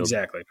off the field.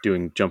 Exactly.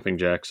 Doing jumping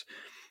jacks.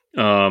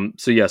 So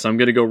yes, I'm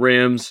going to go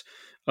Rams.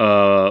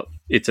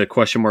 It's a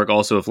question mark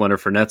also if Leonard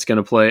Fournette's going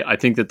to play. I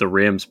think that the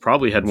Rams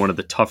probably had one of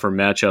the tougher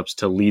matchups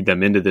to lead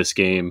them into this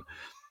game.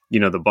 The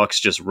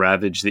Bucs just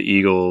ravaged the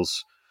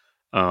Eagles.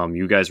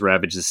 You guys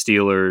ravaged the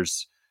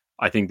Steelers.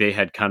 I think they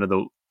had kind of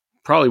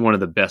probably one of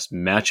the best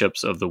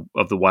matchups of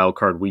the wild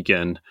card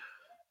weekend.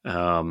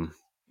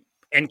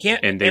 And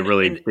they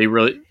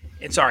really.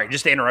 And sorry,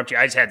 just to interrupt you,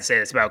 I just had to say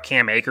this about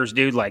Cam Akers,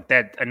 dude. Like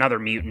that, another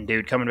mutant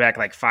dude coming back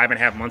like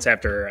 5.5 months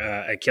after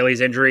Achilles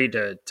injury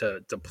to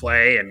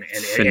play and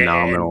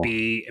phenomenal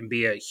and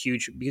be a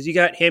huge, because you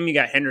got him, you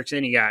got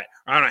Hendrickson, you got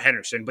not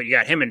Henderson, but you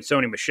got him and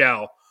Sony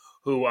Michel,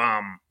 who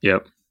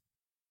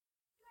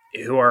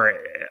who are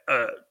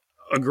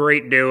a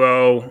great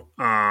duo.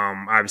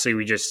 Obviously,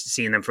 we just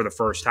seen them for the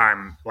first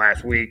time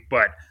last week,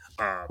 but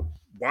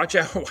watch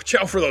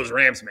out for those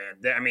Rams,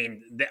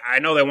 man. I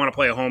know they want to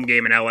play a home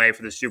game in LA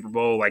for the Super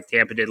Bowl like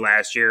Tampa did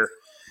last year,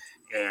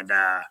 and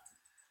I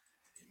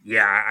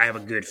have a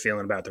good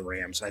feeling about the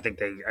Rams. I think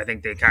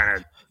they kind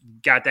of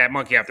got that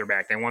monkey off their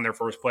back. They won their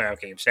first playoff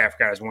game. Stafford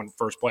got his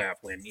first playoff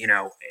win,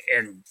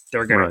 and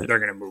they're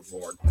gonna move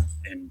forward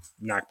and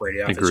knock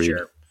Brady off his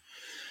chair.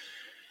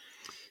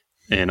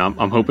 And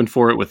I'm hoping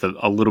for it with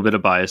a little bit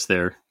of bias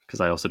there because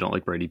I also don't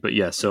like Brady. But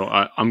yeah, so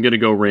I'm going to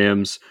go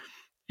Rams.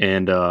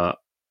 And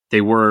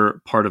they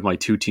were part of my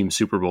 2-team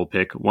Super Bowl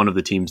pick. One of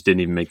the teams didn't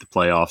even make the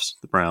playoffs,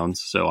 the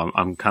Browns. So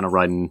I'm kind of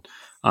riding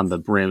on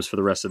the Rams for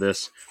the rest of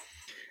this.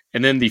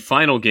 And then the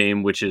final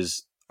game, which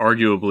is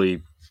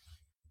arguably,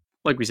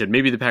 like we said,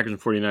 maybe the Packers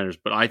and 49ers,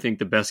 but I think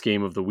the best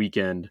game of the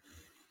weekend.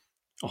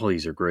 All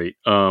these are great.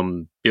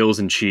 Bills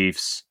and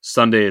Chiefs,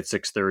 Sunday at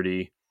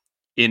 6:30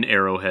 in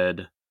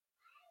Arrowhead.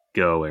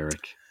 Go,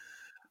 Eric.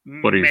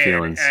 What are your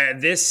feelings?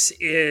 This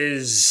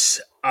is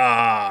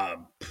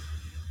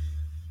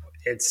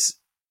it's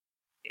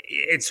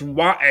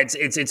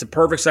a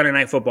perfect Sunday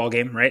night football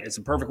game, right? It's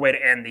a perfect way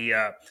to end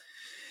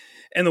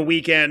the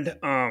weekend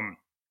and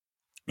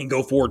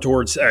go forward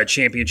towards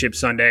Championship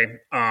Sunday.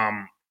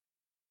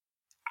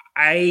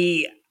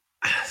 The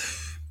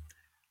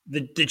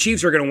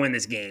Chiefs are going to win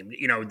this game.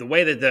 The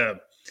way that this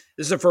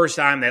is the first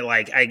time that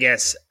I think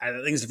it's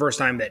the first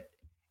time that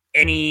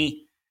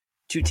any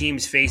two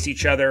teams face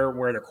each other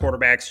where their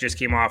quarterbacks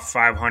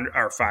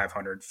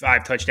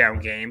just5 touchdown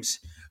games.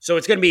 So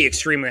it's going to be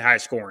extremely high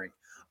scoring.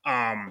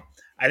 I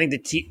think the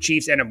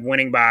Chiefs end up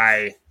winning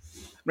by. I'm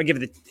going to give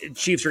the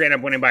Chiefs are going to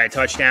end up winning by a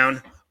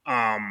touchdown.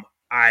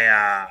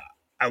 I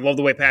love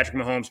the way Patrick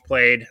Mahomes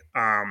played.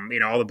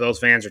 All the Bills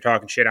fans are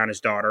talking shit on his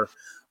daughter,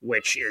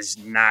 which is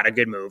not a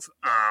good move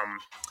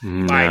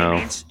by any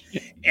means.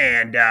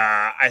 And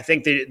I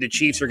think the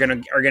Chiefs are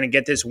going to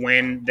get this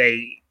win.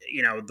 The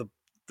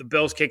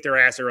Bills kicked their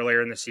ass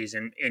earlier in the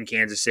season in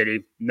Kansas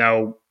City.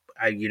 No,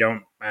 I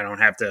don't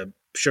have to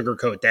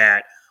sugarcoat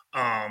that.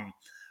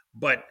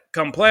 But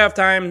come playoff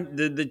time,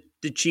 the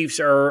Chiefs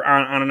are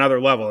on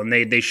another level, and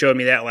they showed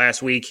me that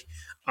last week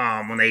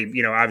when they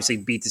obviously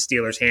beat the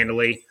Steelers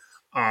handily.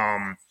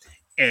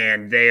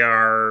 And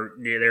they're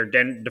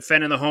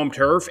defending the home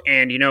turf,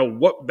 and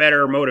what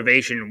better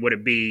motivation would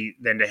it be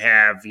than to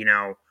have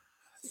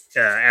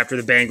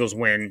after the Bengals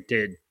win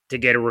to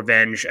get a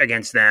revenge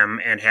against them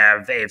and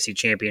have the AFC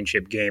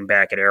Championship game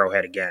back at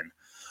Arrowhead again.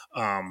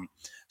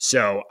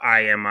 So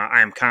I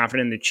am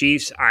confident in the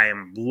Chiefs. I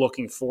am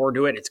looking forward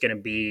to it. It's going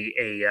to be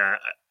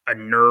a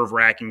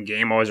nerve-wracking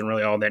game. I wasn't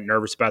really all that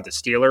nervous about the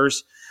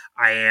Steelers.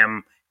 I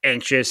am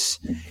anxious,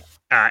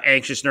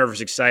 nervous,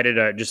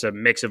 excited. Just a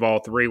mix of all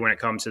three when it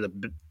comes to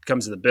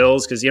the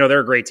Bills, because they're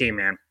a great team,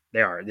 man.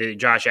 They are.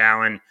 Josh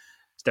Allen,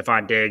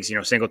 Stephon Diggs,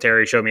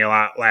 Singletary showed me a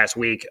lot last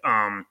week.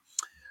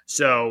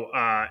 So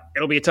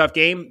it'll be a tough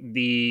game.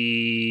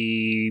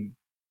 The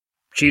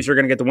Chiefs are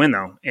going to get the win,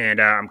 though, and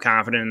I'm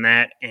confident in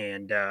that.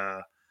 And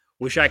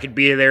wish I could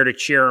be there to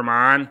cheer them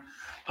on.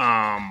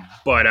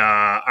 But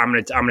I'm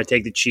gonna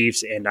take the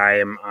Chiefs, and I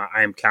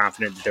am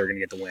confident that they're going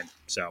to get the win.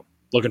 So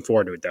looking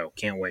forward to it, though.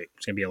 Can't wait.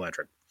 It's going to be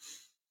electric.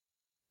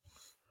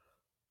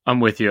 I'm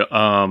with you.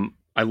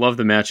 I love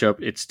the matchup.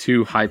 It's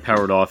two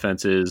high-powered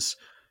offenses,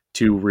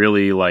 two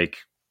really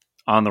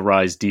on the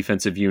rise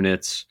defensive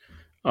units.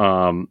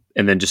 And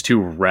then just two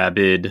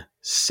rabid,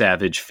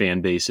 savage fan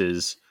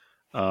bases.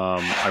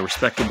 I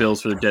respect the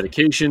Bills for their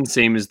dedication,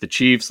 same as the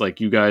Chiefs.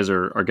 You guys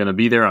are going to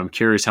be there. I'm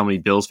curious how many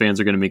Bills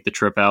fans are going to make the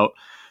trip out.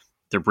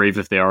 They're brave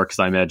if they are, because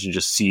I imagine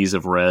just seas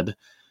of red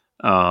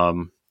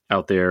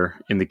out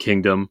there in the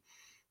kingdom.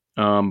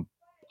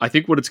 I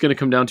think what it's going to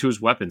come down to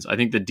is weapons. I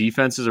think the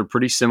defenses are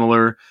pretty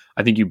similar.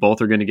 I think you both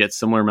are going to get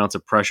similar amounts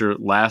of pressure.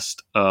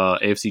 Last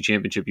AFC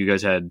Championship, you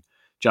guys had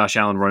Josh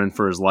Allen running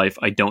for his life.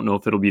 I don't know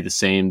if it'll be the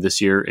same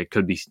this year. It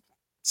could be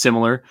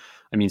similar.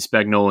 I mean,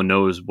 Spagnuolo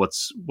knows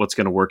what's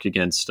going to work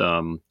against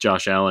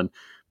Josh Allen,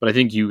 but I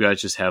think you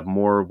guys just have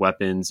more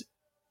weapons.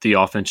 The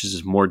offense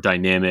is more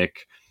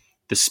dynamic.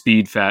 The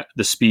speed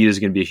is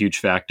going to be a huge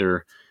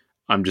factor.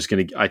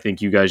 I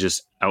think you guys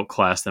just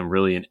outclass them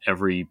really in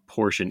every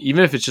portion.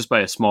 Even if it's just by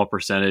a small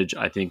percentage,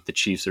 I think the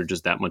Chiefs are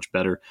just that much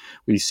better.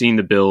 We've seen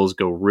the Bills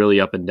go really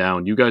up and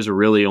down. You guys are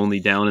really only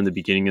down in the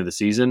beginning of the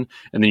season,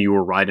 and then you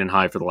were riding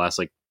high for the last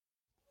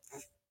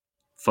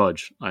I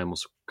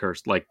almost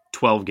cursed,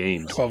 12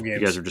 games. 12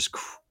 games. You guys are just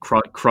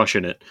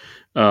crushing it,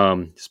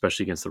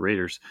 especially against the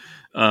Raiders.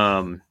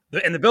 And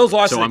the Bills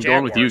lost to the I'm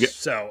Jaguars, going with you.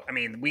 So,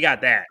 we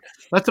got that.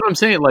 That's what I'm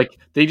saying.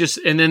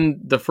 And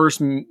then the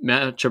first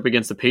matchup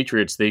against the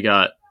Patriots, they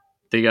got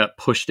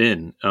pushed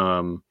in.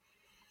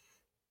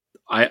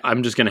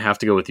 I'm just going to have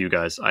to go with you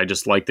guys. I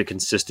just like the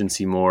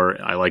consistency more.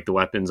 I like the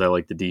weapons. I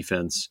like the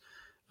defense.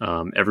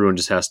 Everyone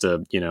just has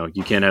to,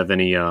 you can't have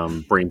any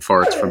brain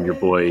farts from your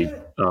boy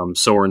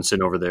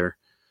Sorensen over there.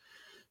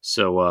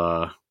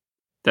 So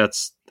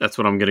that's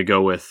what I'm going to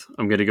go with.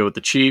 I'm going to go with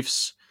the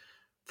Chiefs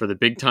for the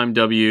big time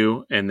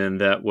W, and then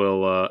that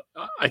will.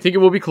 I think it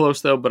will be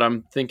close though, but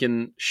I'm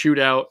thinking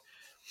shootout,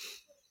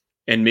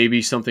 and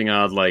maybe something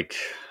odd like,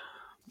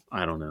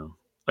 I don't know,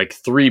 like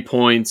 3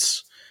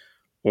 points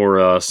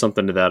or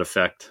something to that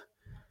effect.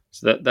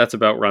 So that's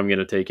about where I'm going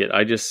to take it.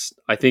 I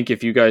think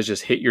if you guys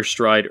just hit your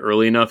stride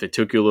early enough, it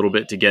took you a little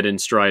bit to get in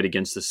stride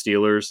against the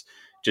Steelers.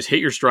 Just hit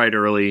your stride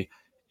early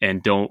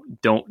and don't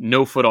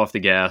no foot off the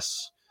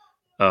gas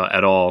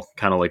at all.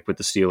 Kind of like with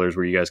the Steelers,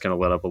 where you guys kind of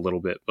let up a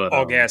little bit, but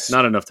all gas,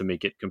 not enough to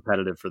make it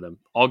competitive for them.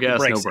 All gas,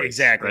 no brakes.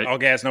 Exactly. Right? All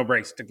gas, no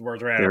brakes. Took the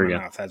words right out of my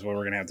mouth. That's what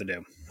we're going to have to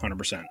do.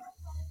 100%.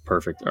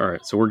 Perfect. All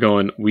right, so we're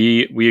going.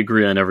 We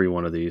agree on every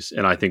one of these,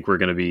 and I think we're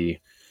going to be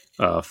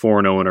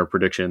 4-0 in our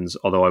predictions,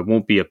 although I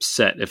won't be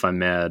upset if I'm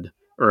mad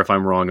or if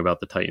I'm wrong about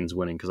the Titans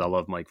winning, because I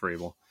love Mike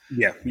Vrabel.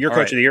 Yeah, you're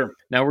coach of the year.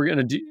 Now we're going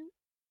to do...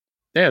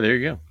 Yeah, there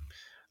you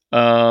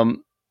go.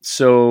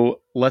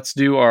 So let's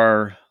do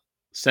our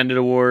Send It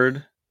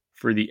Award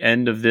for the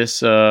end of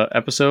this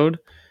episode,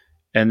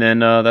 and then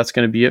that's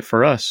going to be it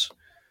for us.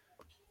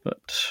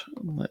 But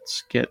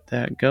let's get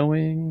that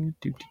going.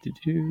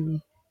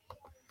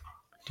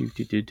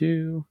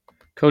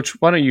 Coach,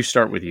 why don't you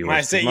start with you? We're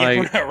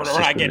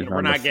not getting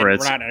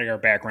our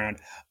background.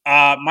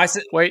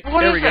 Wait,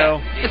 there we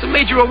go. It's a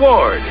major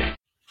award.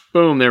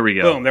 Boom, there we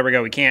go. Boom, there we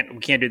go. We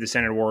can't do the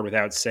Senate Award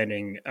without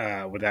sending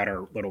without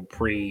our little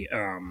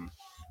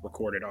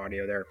recorded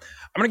audio there.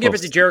 I'm gonna give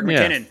it to Jerick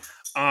McKinnon,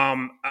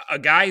 a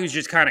guy who's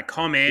just kind of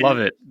come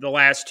in the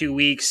last 2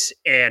 weeks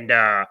and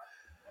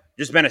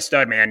just been a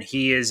stud, man.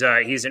 He's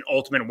an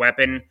ultimate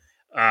weapon.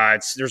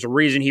 There's a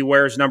reason he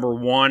wears number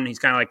 1. He's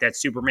kind of like that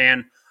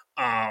Superman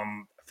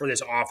for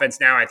this offense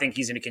now. I think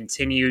he's going to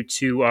continue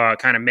to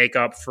kind of make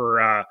up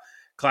for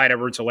Clyde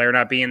Edwards-Helaire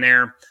not being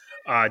there.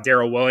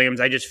 Darrell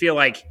Williams. I just feel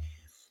like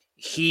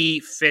he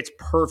fits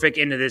perfect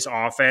into this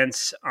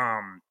offense.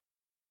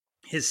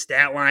 His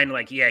stat line,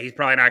 he's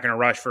probably not going to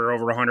rush for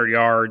over 100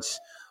 yards,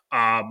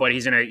 but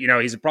he's going to,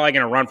 he's probably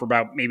going to run for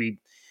about maybe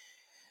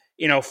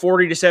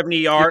 40 to 70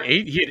 yards.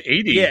 He had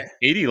 80,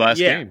 80 last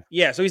game.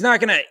 Yeah. So he's not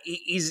going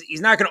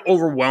to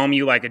overwhelm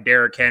you like a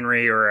Derrick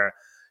Henry or a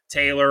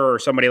Taylor or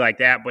somebody like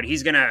that, but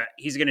he's going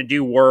to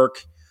do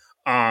work.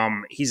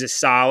 He's a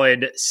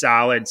solid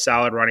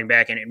running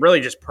back and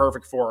really just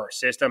perfect for our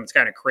system. It's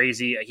kind of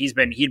crazy. He'd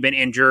been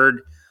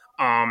injured,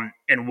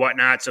 and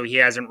whatnot. So he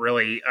hasn't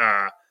really,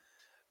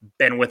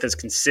 been with us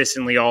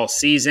consistently all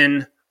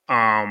season.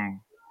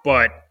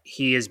 But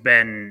he has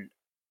been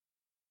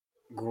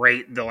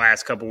great the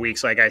last couple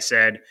weeks, like I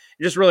said.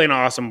 Just really an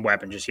awesome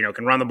weapon. Just,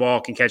 can run the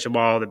ball, can catch the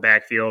ball in the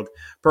backfield.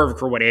 Perfect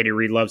for what Andy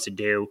Reid loves to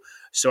do.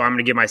 So I'm going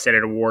to give my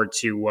Senate Award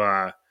to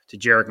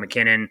Jerick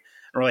McKinnon.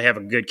 I don't really have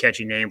a good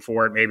catchy name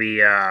for it.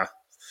 Maybe I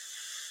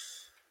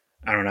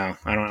don't know.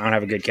 I don't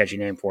have a good catchy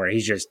name for it.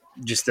 He's just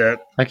the.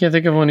 I can't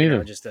think of one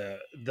either. Just the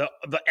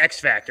X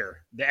Factor.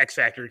 The X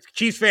Factor.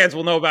 Chiefs fans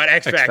will know about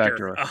X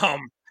Factor.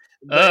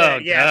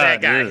 That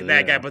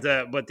guy, but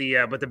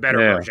the better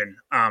version,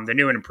 the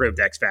new and improved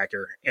X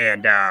Factor,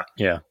 and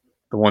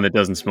the one that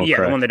doesn't smoke.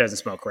 The one that doesn't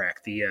smoke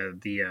crack. The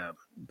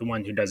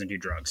one who doesn't do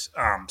drugs.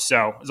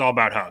 So it's all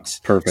about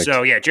hugs. Perfect.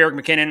 So Jerick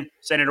McKinnon,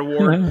 Senate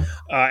Award,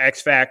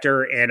 X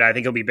Factor, and I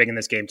think he'll be big in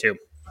this game too.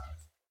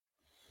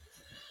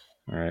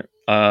 All right.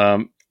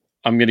 I'm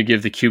going to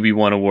give the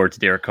QB1 award to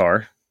Derek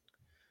Carr.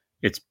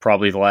 It's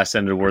probably the last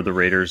Senate Award the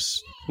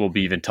Raiders will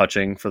be even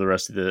touching for the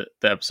rest of the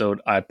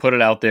episode. I put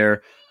it out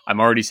there. I'm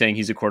already saying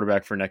he's a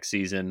quarterback for next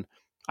season.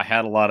 I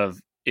had a lot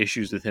of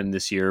issues with him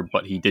this year,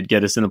 but he did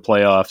get us in the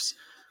playoffs.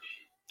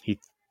 He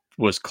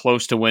was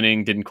close to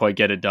winning, didn't quite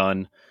get it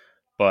done.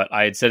 But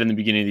I had said in the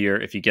beginning of the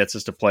year, if he gets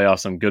us to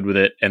playoffs, I'm good with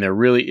it. And there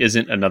really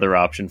isn't another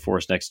option for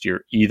us next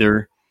year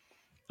either.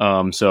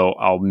 So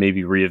I'll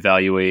maybe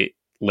reevaluate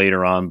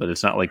later on, but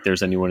it's not like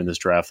there's anyone in this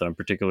draft that I'm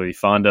particularly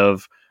fond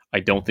of. I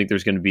don't think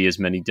there's going to be as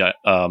many,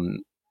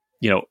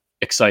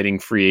 exciting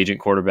free agent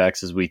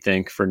quarterbacks as we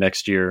think for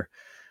next year.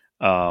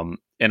 And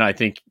I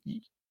think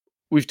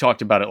we've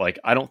talked about it. Like,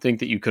 I don't think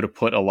that you could have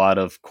put a lot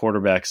of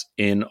quarterbacks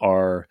in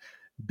our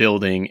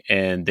building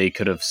and they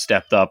could have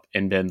stepped up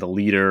and been the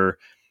leader.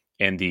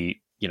 And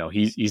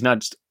he's not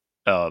just,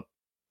 a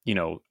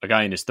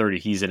guy in his 30s.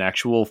 He's an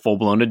actual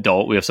full-blown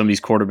adult. We have some of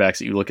these quarterbacks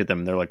that you look at them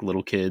and they're like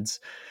little kids.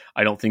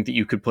 I don't think that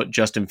you could put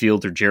Justin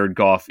Fields or Jared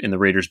Goff in the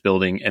Raiders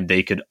building and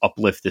they could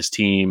uplift this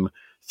team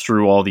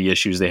through all the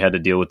issues they had to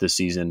deal with this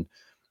season.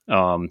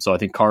 So I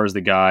think Carr is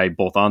the guy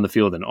both on the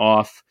field and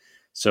off.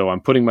 So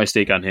I'm putting my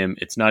stake on him.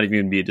 It's not even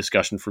going to be a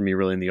discussion for me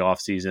really in the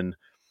offseason.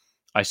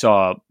 I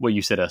saw what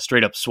you said, a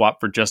straight up swap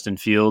for Justin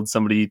Fields.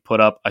 Somebody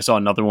put up. I saw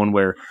another one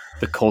where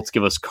the Colts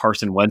give us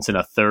Carson Wentz in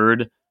a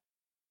third.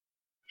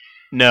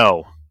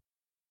 No,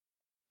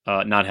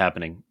 not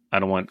happening. I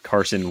don't want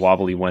Carson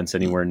Wobbly Wentz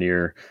anywhere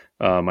near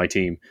my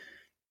team.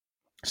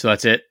 So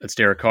that's it. That's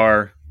Derek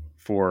Carr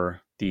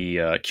for the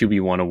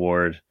QB1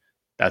 award.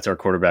 That's our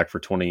quarterback for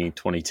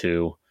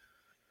 2022.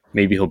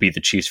 Maybe he'll beat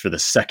the Chiefs for the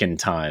second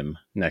time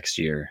next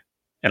year,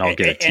 and I'll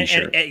get a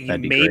T-shirt.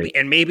 That'd be great.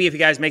 And maybe if you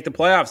guys make the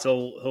playoffs,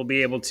 he'll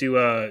be able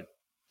to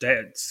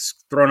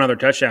throw another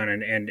touchdown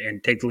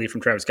and take the lead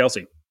from Travis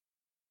Kelce.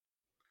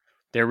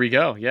 There we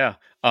go. Yeah.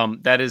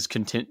 That is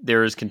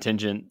there is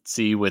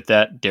contingency with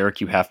that.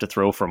 Derek, you have to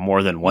throw for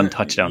more than one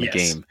touchdown a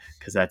game,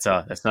 because that's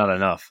not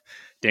enough.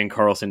 Dan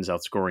Carlson is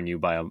outscoring you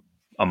by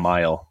a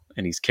mile,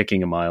 and he's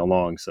kicking a mile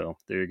long. So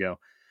there you go.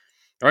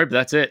 All right, but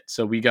that's it.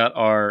 So we got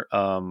our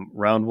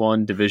round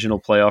 1 divisional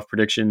playoff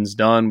predictions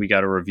done. We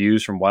got our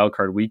reviews from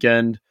Wildcard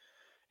Weekend.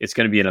 It's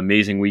going to be an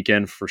amazing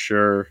weekend for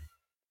sure.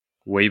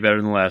 Way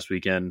better than last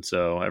weekend.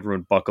 So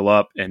everyone buckle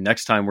up. And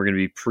next time we're going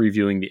to be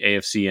previewing the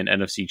AFC and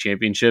NFC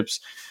championships.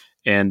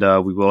 And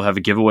we will have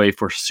a giveaway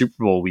for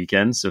Super Bowl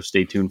weekend. So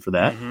stay tuned for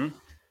that. Mm-hmm.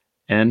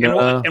 And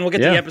we'll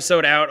get the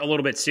episode out a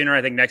little bit sooner.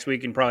 I think next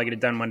week, and probably get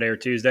it done Monday or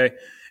Tuesday.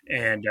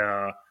 And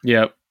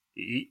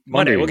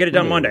Monday. We'll get it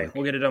done Monday.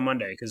 We'll get it done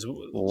Monday, because a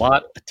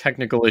lot of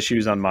technical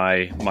issues on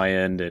my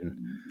end, and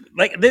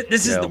like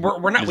this is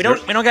we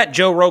don't got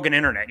Joe Rogan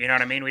internet. You know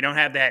what I mean? We don't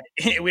have that.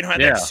 We don't have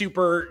that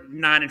super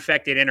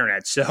non-infected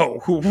internet.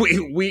 So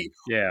we're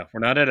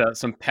not at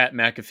some Pat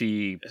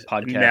McAfee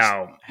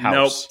podcast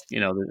house. Nope. You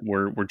know,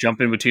 we're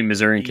jumping between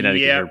Missouri and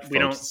Connecticut. Yeah, here, folks. we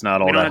don't. It's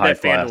not all we don't that have high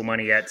that class. FanDuel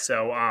money yet.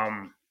 So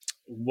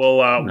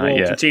we'll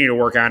continue to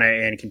work on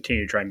it and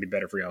continue to try and be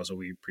better for y'all. So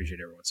we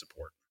appreciate everyone's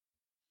support.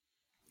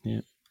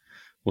 Yeah.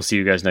 We'll see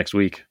you guys next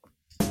week.